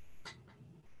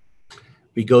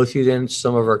 We go through then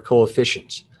some of our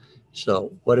coefficients.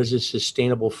 So what is a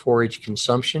sustainable forage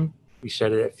consumption? We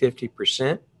set it at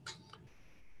 50%.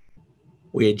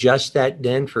 We adjust that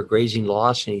then for grazing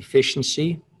loss and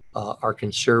efficiency, our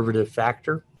conservative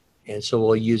factor. And so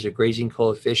we'll use a grazing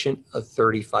coefficient of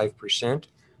 35%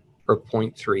 or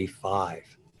 0.35.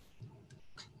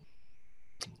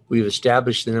 We've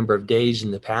established the number of days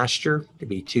in the pasture to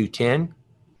be 210.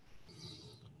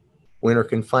 Winter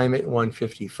confinement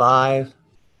 155.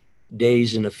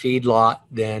 Days in a feedlot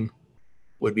then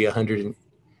would be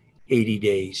 180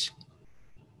 days.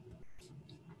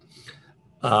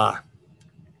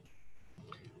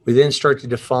 We then start to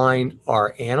define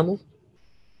our animal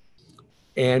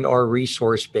and our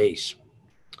resource base.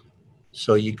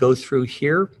 So you go through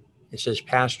here, it says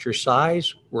pasture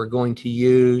size. We're going to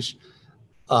use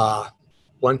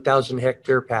 1,000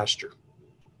 hectare pasture.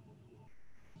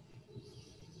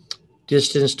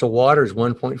 Distance to water is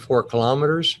 1.4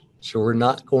 kilometers. So we're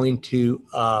not going to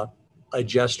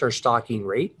adjust our stocking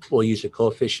rate. We'll use a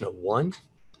coefficient of 1.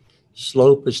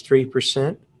 Slope is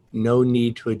 3%. No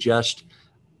need to adjust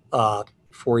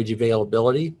forage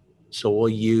availability. So we'll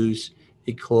use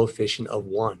a coefficient of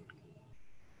 1.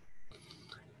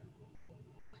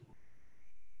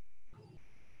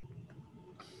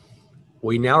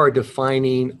 We now are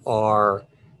defining our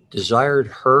desired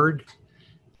herd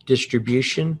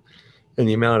distribution and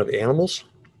the amount of animals.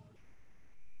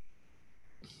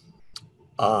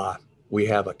 We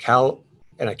have a cow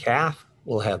and a calf.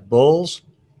 We'll have bulls.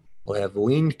 We'll have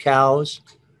weaned cows.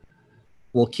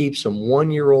 We'll keep some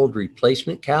 1-year-old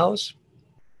replacement cows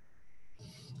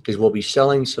because we'll be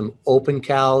selling some open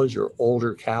cows or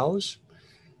older cows.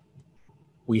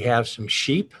 We have some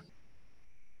sheep,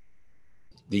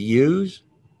 the ewes,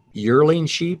 yearling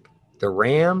sheep, the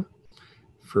ram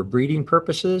for breeding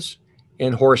purposes,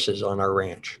 and horses on our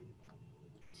ranch.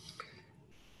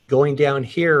 Going down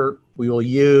here, we will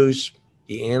use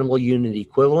the animal unit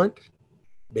equivalent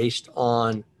based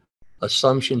on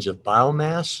assumptions of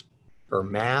biomass or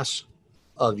mass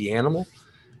of the animal.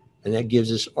 And that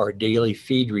gives us our daily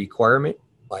feed requirement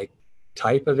by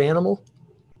type of animal.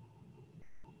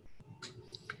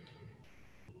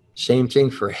 Same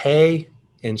thing for hay,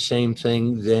 and same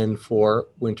thing then for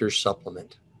winter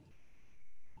supplement.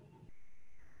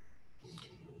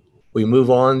 We move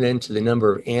on then to the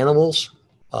number of animals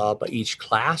by each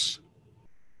class.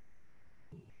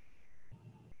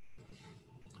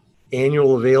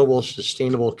 Annual available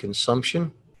sustainable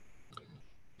consumption.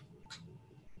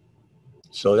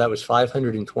 So that was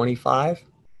 525.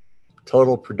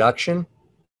 Total production.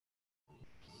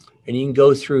 And you can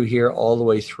go through here all the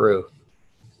way through.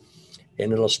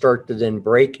 And it'll start to then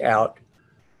break out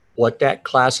what that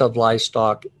class of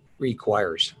livestock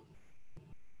requires.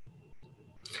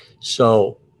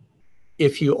 So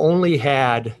if you only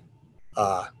had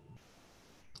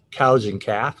cows and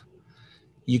calf,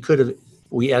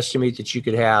 we estimate that you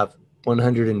could have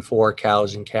 104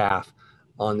 cows and calf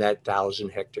on that 1,000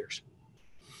 hectares.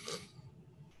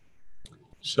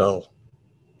 So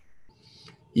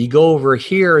you go over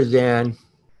here then,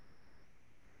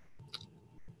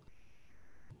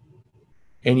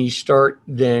 and you start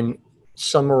then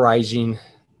summarizing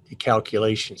the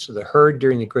calculation. So the herd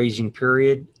during the grazing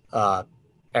period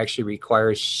actually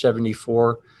requires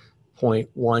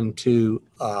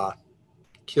 74.12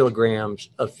 kilograms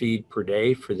of feed per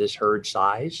day for this herd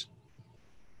size.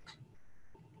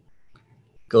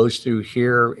 Goes through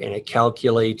here and it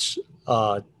calculates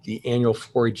the annual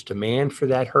forage demand for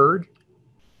that herd,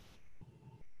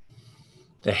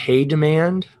 the hay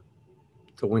demand,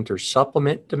 the winter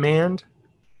supplement demand,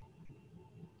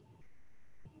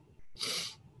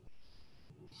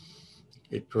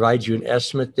 it provides you an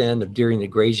estimate then of during the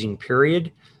grazing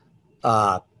period,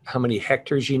 how many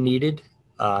hectares you needed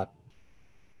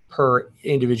per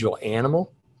individual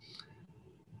animal,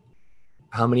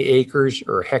 how many acres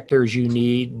or hectares you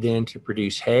need then to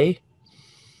produce hay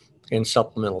and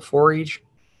supplemental forage.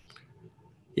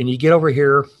 And you get over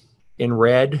here in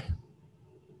red.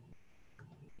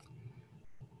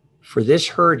 For this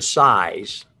herd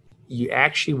size, you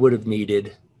actually would have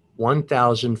needed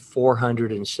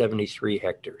 1,473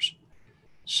 hectares.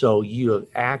 So you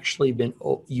would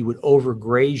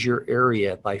overgraze your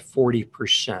area by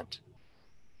 40%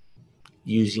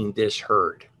 using this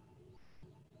herd.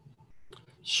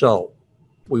 So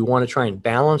we want to try and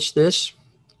balance this.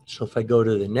 So if I go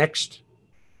to the next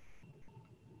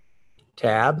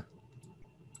tab,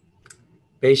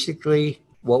 basically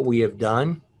what we have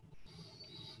done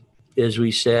is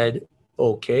we said,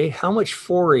 Okay, how much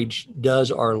forage does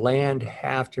our land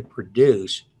have to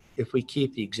produce if we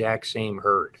keep the exact same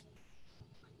herd?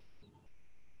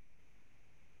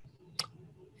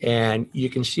 And you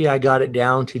can see I got it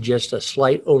down to just a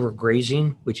slight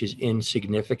overgrazing, which is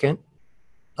insignificant,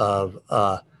 of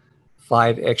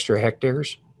 5 extra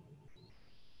hectares.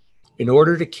 In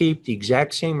order to keep the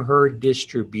exact same herd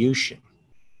distribution,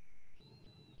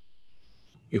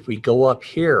 if we go up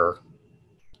here,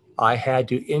 I had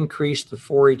to increase the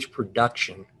forage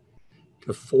production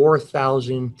to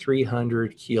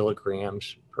 4,300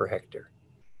 kilograms per hectare.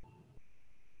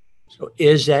 So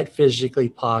is that physically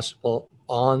possible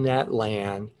on that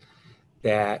land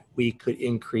that we could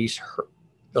increase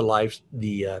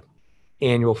the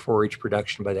annual forage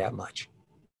production by that much?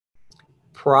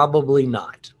 Probably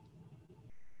not.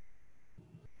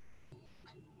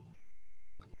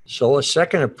 So a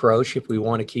second approach, if we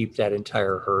want to keep that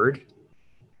entire herd,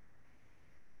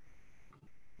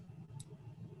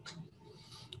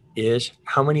 is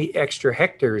how many extra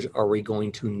hectares are we going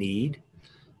to need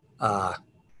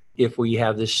if we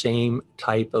have the same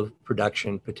type of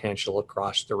production potential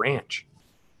across the ranch?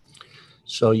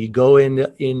 So you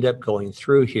end up going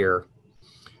through here,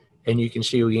 and you can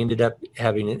see we ended up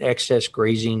having an excess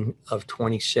grazing of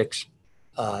 26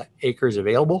 acres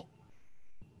available.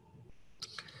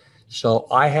 So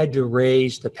I had to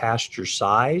raise the pasture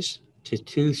size to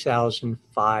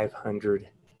 2,500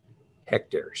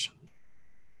 hectares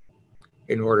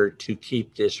in order to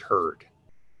keep this herd.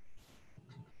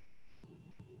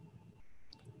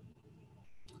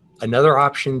 Another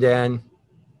option then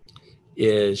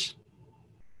is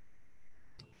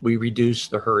we reduce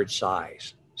the herd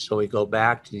size. So we go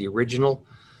back to the original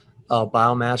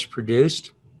biomass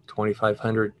produced,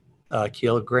 2,500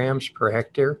 kilograms per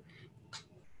hectare.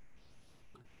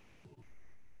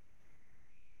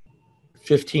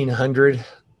 1,500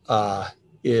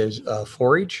 is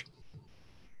forage.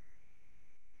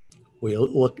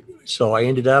 So I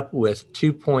ended up with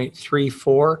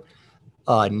 2.34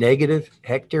 negative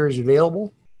hectares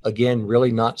available. Again,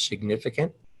 really not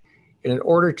significant. And in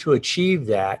order to achieve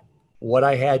that, what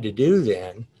I had to do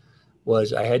then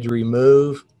was I had to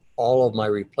remove all of my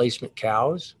replacement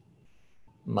cows,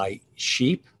 my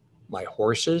sheep, my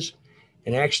horses,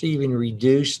 and actually even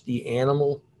reduce the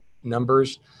animal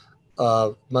numbers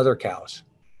of mother cows.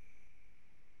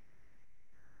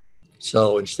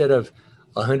 So instead of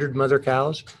 100 mother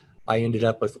cows, I ended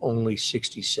up with only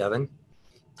 67.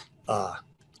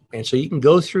 And so you can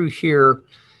go through here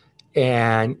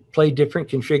and play different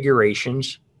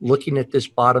configurations, looking at this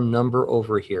bottom number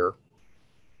over here.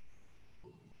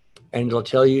 And it'll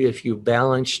tell you if you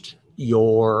balanced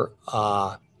your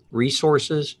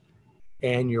resources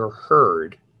and your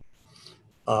herd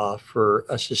for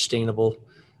a sustainable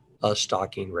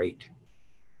stocking rate.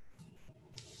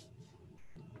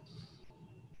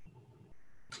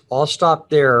 I'll stop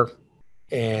there,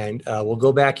 and we'll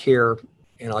go back here,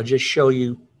 and I'll just show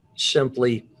you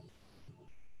simply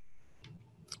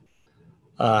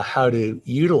how to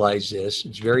utilize this.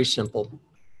 It's very simple.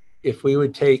 If we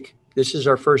would take, this is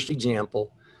our first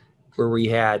example where we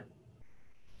had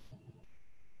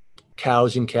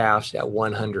cows and calves at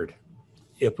 100.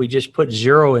 If we just put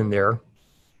 0 in there,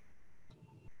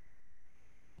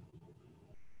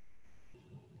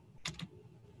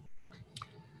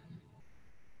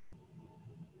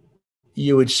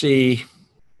 you would see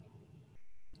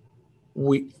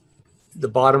the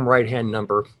bottom right-hand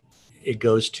number, it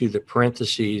goes to the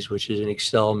parentheses, which is in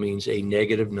Excel means a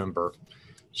negative number.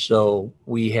 So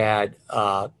we had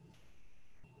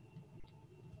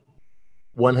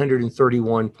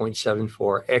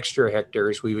 131.74 extra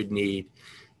hectares we would need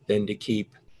then to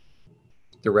keep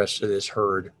the rest of this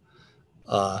herd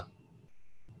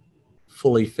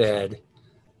fully fed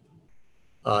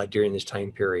during this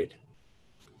time period.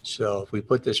 So if we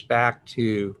put this back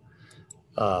to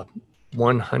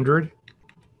 100,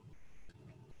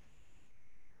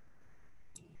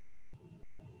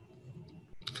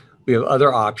 we have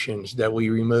other options that we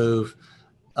remove.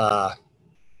 As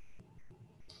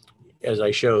I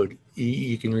showed,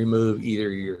 you can remove either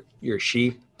your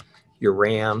sheep, your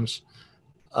rams.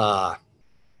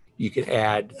 You can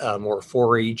add more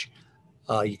forage.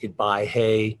 You could buy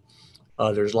hay.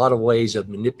 There's a lot of ways of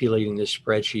manipulating this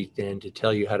spreadsheet then to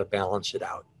tell you how to balance it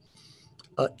out.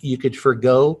 You could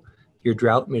forgo your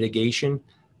drought mitigation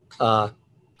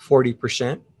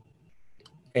 40%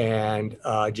 and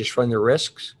just run the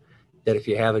risks that if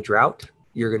you have a drought,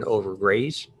 you're going to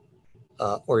overgraze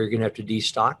or you're going to have to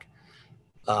destock.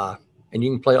 And you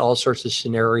can play all sorts of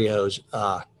scenarios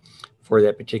for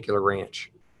that particular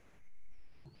ranch.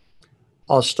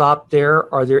 I'll stop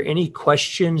there. Are there any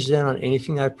questions then on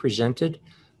anything I've presented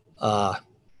to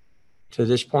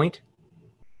this point?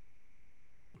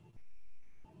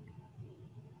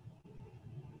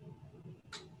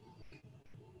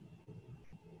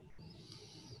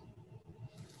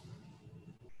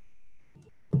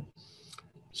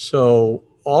 So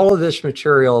all of this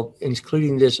material,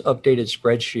 including this updated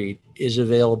spreadsheet, is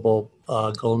available.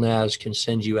 GOLNAS can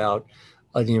send you out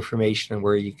the information on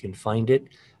where you can find it.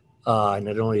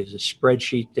 Not only is a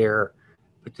spreadsheet there,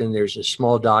 but then there's a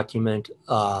small document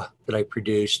that I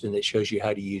produced, and that shows you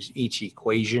how to use each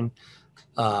equation.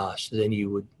 So then you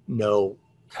would know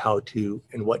how to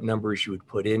and what numbers you would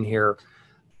put in here.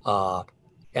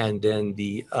 And then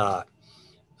the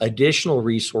additional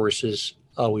resources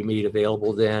we made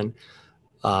available then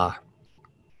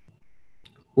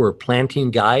were planting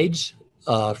guides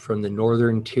from the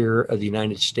northern tier of the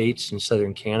United States and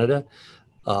southern Canada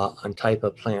on type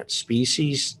of plant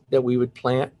species that we would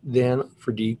plant then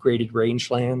for degraded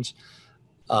rangelands.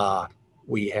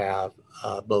 We have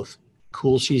both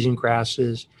cool season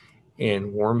grasses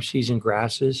and warm season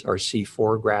grasses, or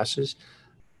C4 grasses.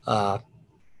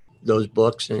 Those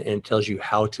books and tells you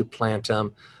how to plant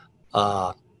them,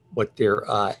 what their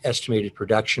estimated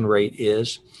production rate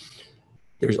is.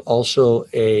 There's also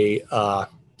a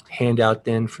handout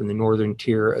then from the northern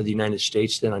tier of the United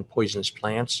States then on poisonous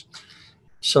plants.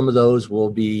 Some of those will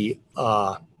be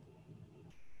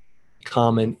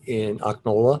common in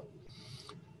Aknola.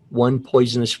 One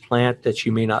poisonous plant that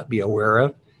you may not be aware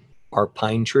of are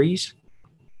pine trees.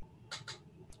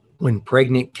 When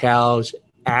pregnant cows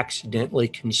accidentally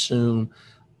consume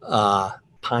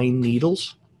pine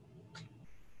needles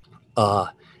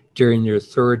during their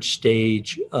third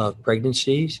stage of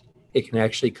pregnancies, it can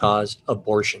actually cause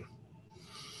abortion.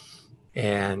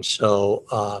 And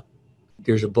so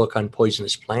there's a book on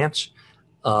poisonous plants,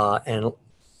 and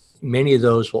many of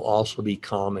those will also be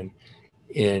common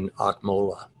in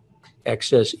Akmola.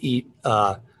 Excess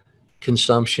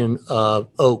consumption of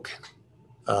oak,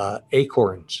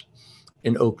 acorns,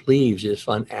 and oak leaves, if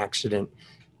on accident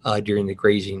during the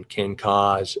grazing, can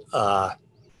cause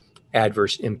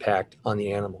adverse impact on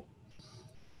the animal.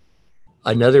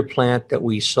 Another plant that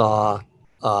we saw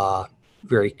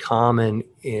very common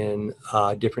in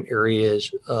different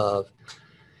areas of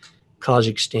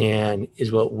Kazakhstan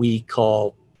is what we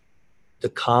call the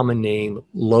common name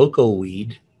loco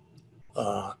weed.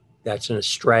 That's an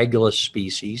astragalus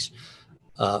species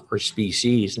or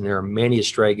species, and there are many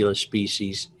astragalus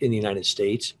species in the United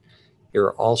States. There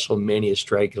are also many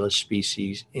astragalus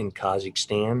species in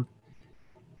Kazakhstan.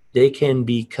 They can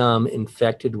become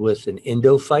infected with an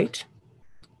endophyte,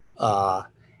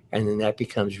 and then that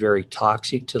becomes very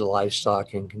toxic to the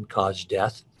livestock and can cause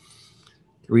death.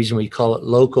 The reason we call it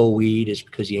loco weed is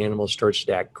because the animal starts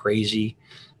to act crazy.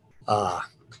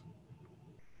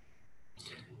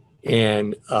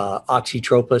 And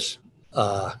Oxytropus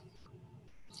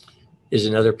is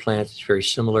another plant that's very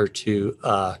similar to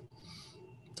the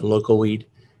loco weed,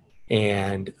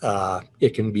 and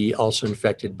it can be also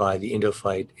infected by the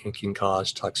endophyte and can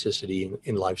cause toxicity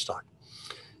in livestock.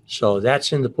 So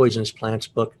that's in the Poisonous Plants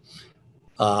book,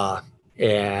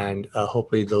 and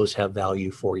hopefully those have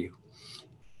value for you.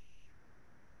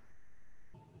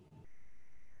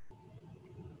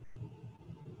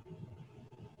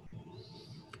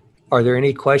 Are there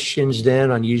any questions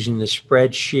then on using the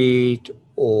spreadsheet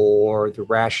or the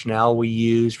rationale we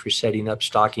use for setting up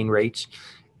stocking rates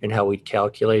and how we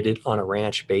calculate it on a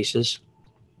ranch basis?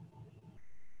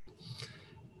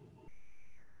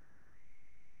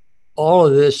 All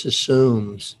of this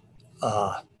assumes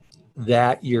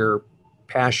that your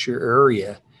pasture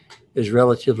area is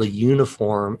relatively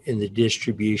uniform in the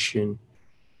distribution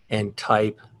and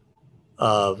type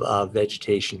of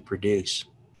vegetation produced.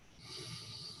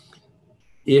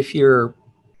 If your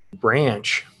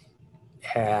branch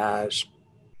has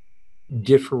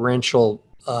differential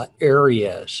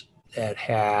areas that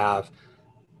have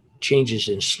changes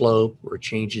in slope or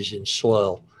changes in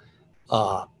soil,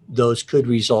 those could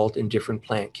result in different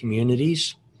plant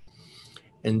communities.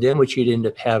 And then what you'd end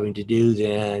up having to do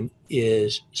then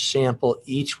is sample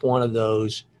each one of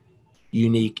those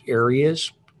unique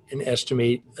areas and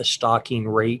estimate a stocking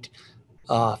rate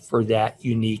for that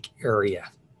unique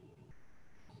area.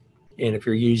 And if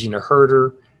you're using a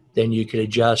herder, then you could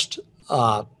adjust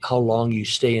how long you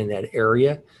stay in that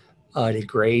area to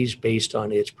graze based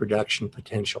on its production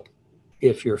potential.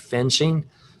 If you're fencing,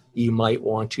 you might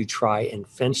want to try and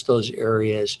fence those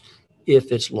areas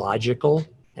if it's logical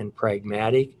and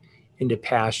pragmatic into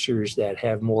pastures that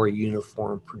have more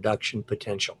uniform production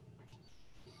potential.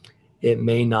 It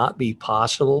may not be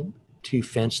possible to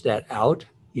fence that out.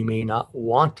 You may not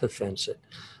want to fence it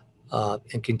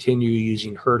and continue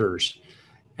using herders.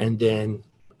 And then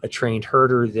a trained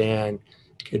herder then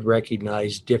could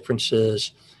recognize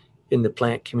differences in the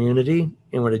plant community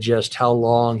and would adjust how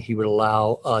long he would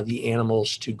allow the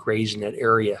animals to graze in that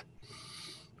area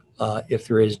if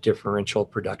there is differential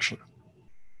production.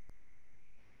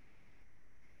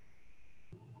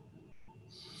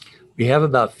 We have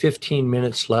about 15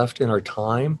 minutes left in our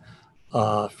time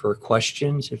for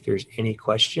questions, if there's any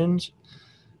questions.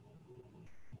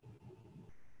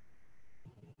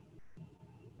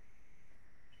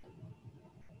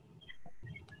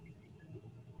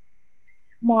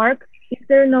 Mark, if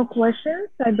there are no questions,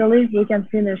 I believe we can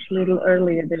finish a little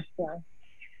earlier this time.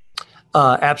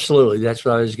 Absolutely. That's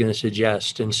what I was going to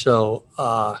suggest. And so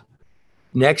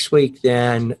next week,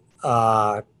 then,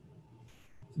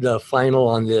 the final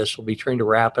on this, we'll be trying to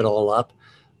wrap it all up.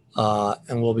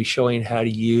 And we'll be showing how to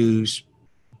use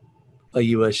a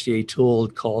USDA tool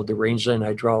called the Rangeland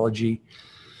Hydrology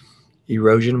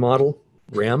Erosion Model,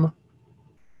 REM.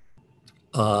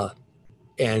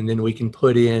 And then we can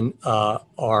put in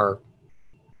our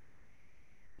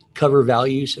cover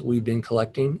values that we've been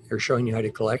collecting or showing you how to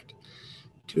collect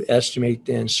to estimate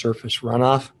then surface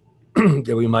runoff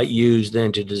that we might use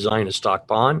then to design a stock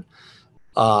pond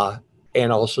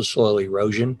and also soil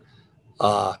erosion.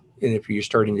 And if you're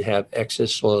starting to have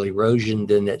excess soil erosion,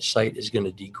 then that site is going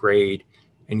to degrade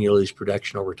and you lose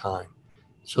production over time.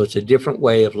 So it's a different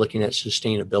way of looking at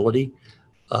sustainability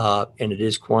and it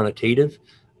is quantitative.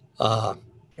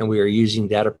 And we are using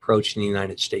that approach in the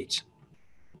United States.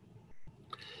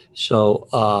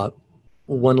 So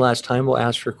one last time, we'll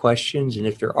ask for questions. And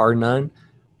if there are none,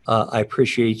 I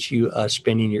appreciate you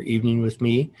spending your evening with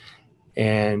me.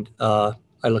 And I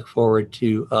look forward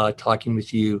to talking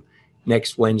with you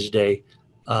next Wednesday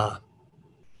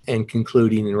and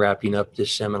concluding and wrapping up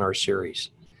this seminar series.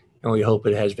 And we hope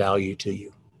it has value to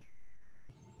you.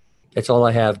 That's all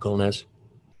I have, Golnaz.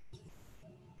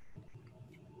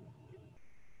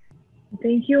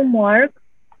 Thank you, Mark.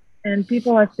 And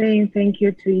people are saying thank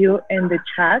you to you in the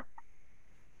chat.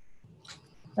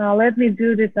 Let me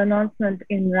do this announcement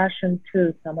in Russian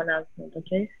too, some announcement,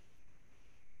 okay?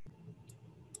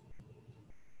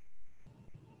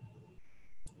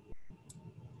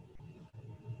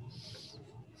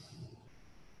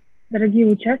 Дорогие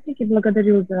участники,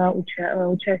 благодарю за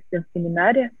участие в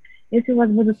семинаре. Если у вас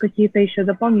будут какие-то еще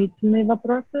дополнительные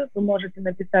вопросы, вы можете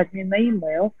написать мне на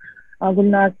e-mail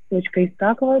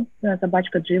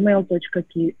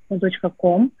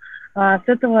gulnaz.istakova@gmail.com. С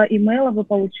этого имейла вы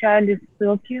получали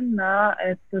ссылки на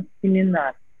этот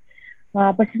семинар.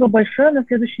 Спасибо большое. На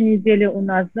следующей неделе у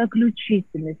нас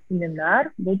заключительный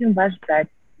семинар. Будем вас ждать.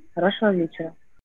 Хорошего вечера.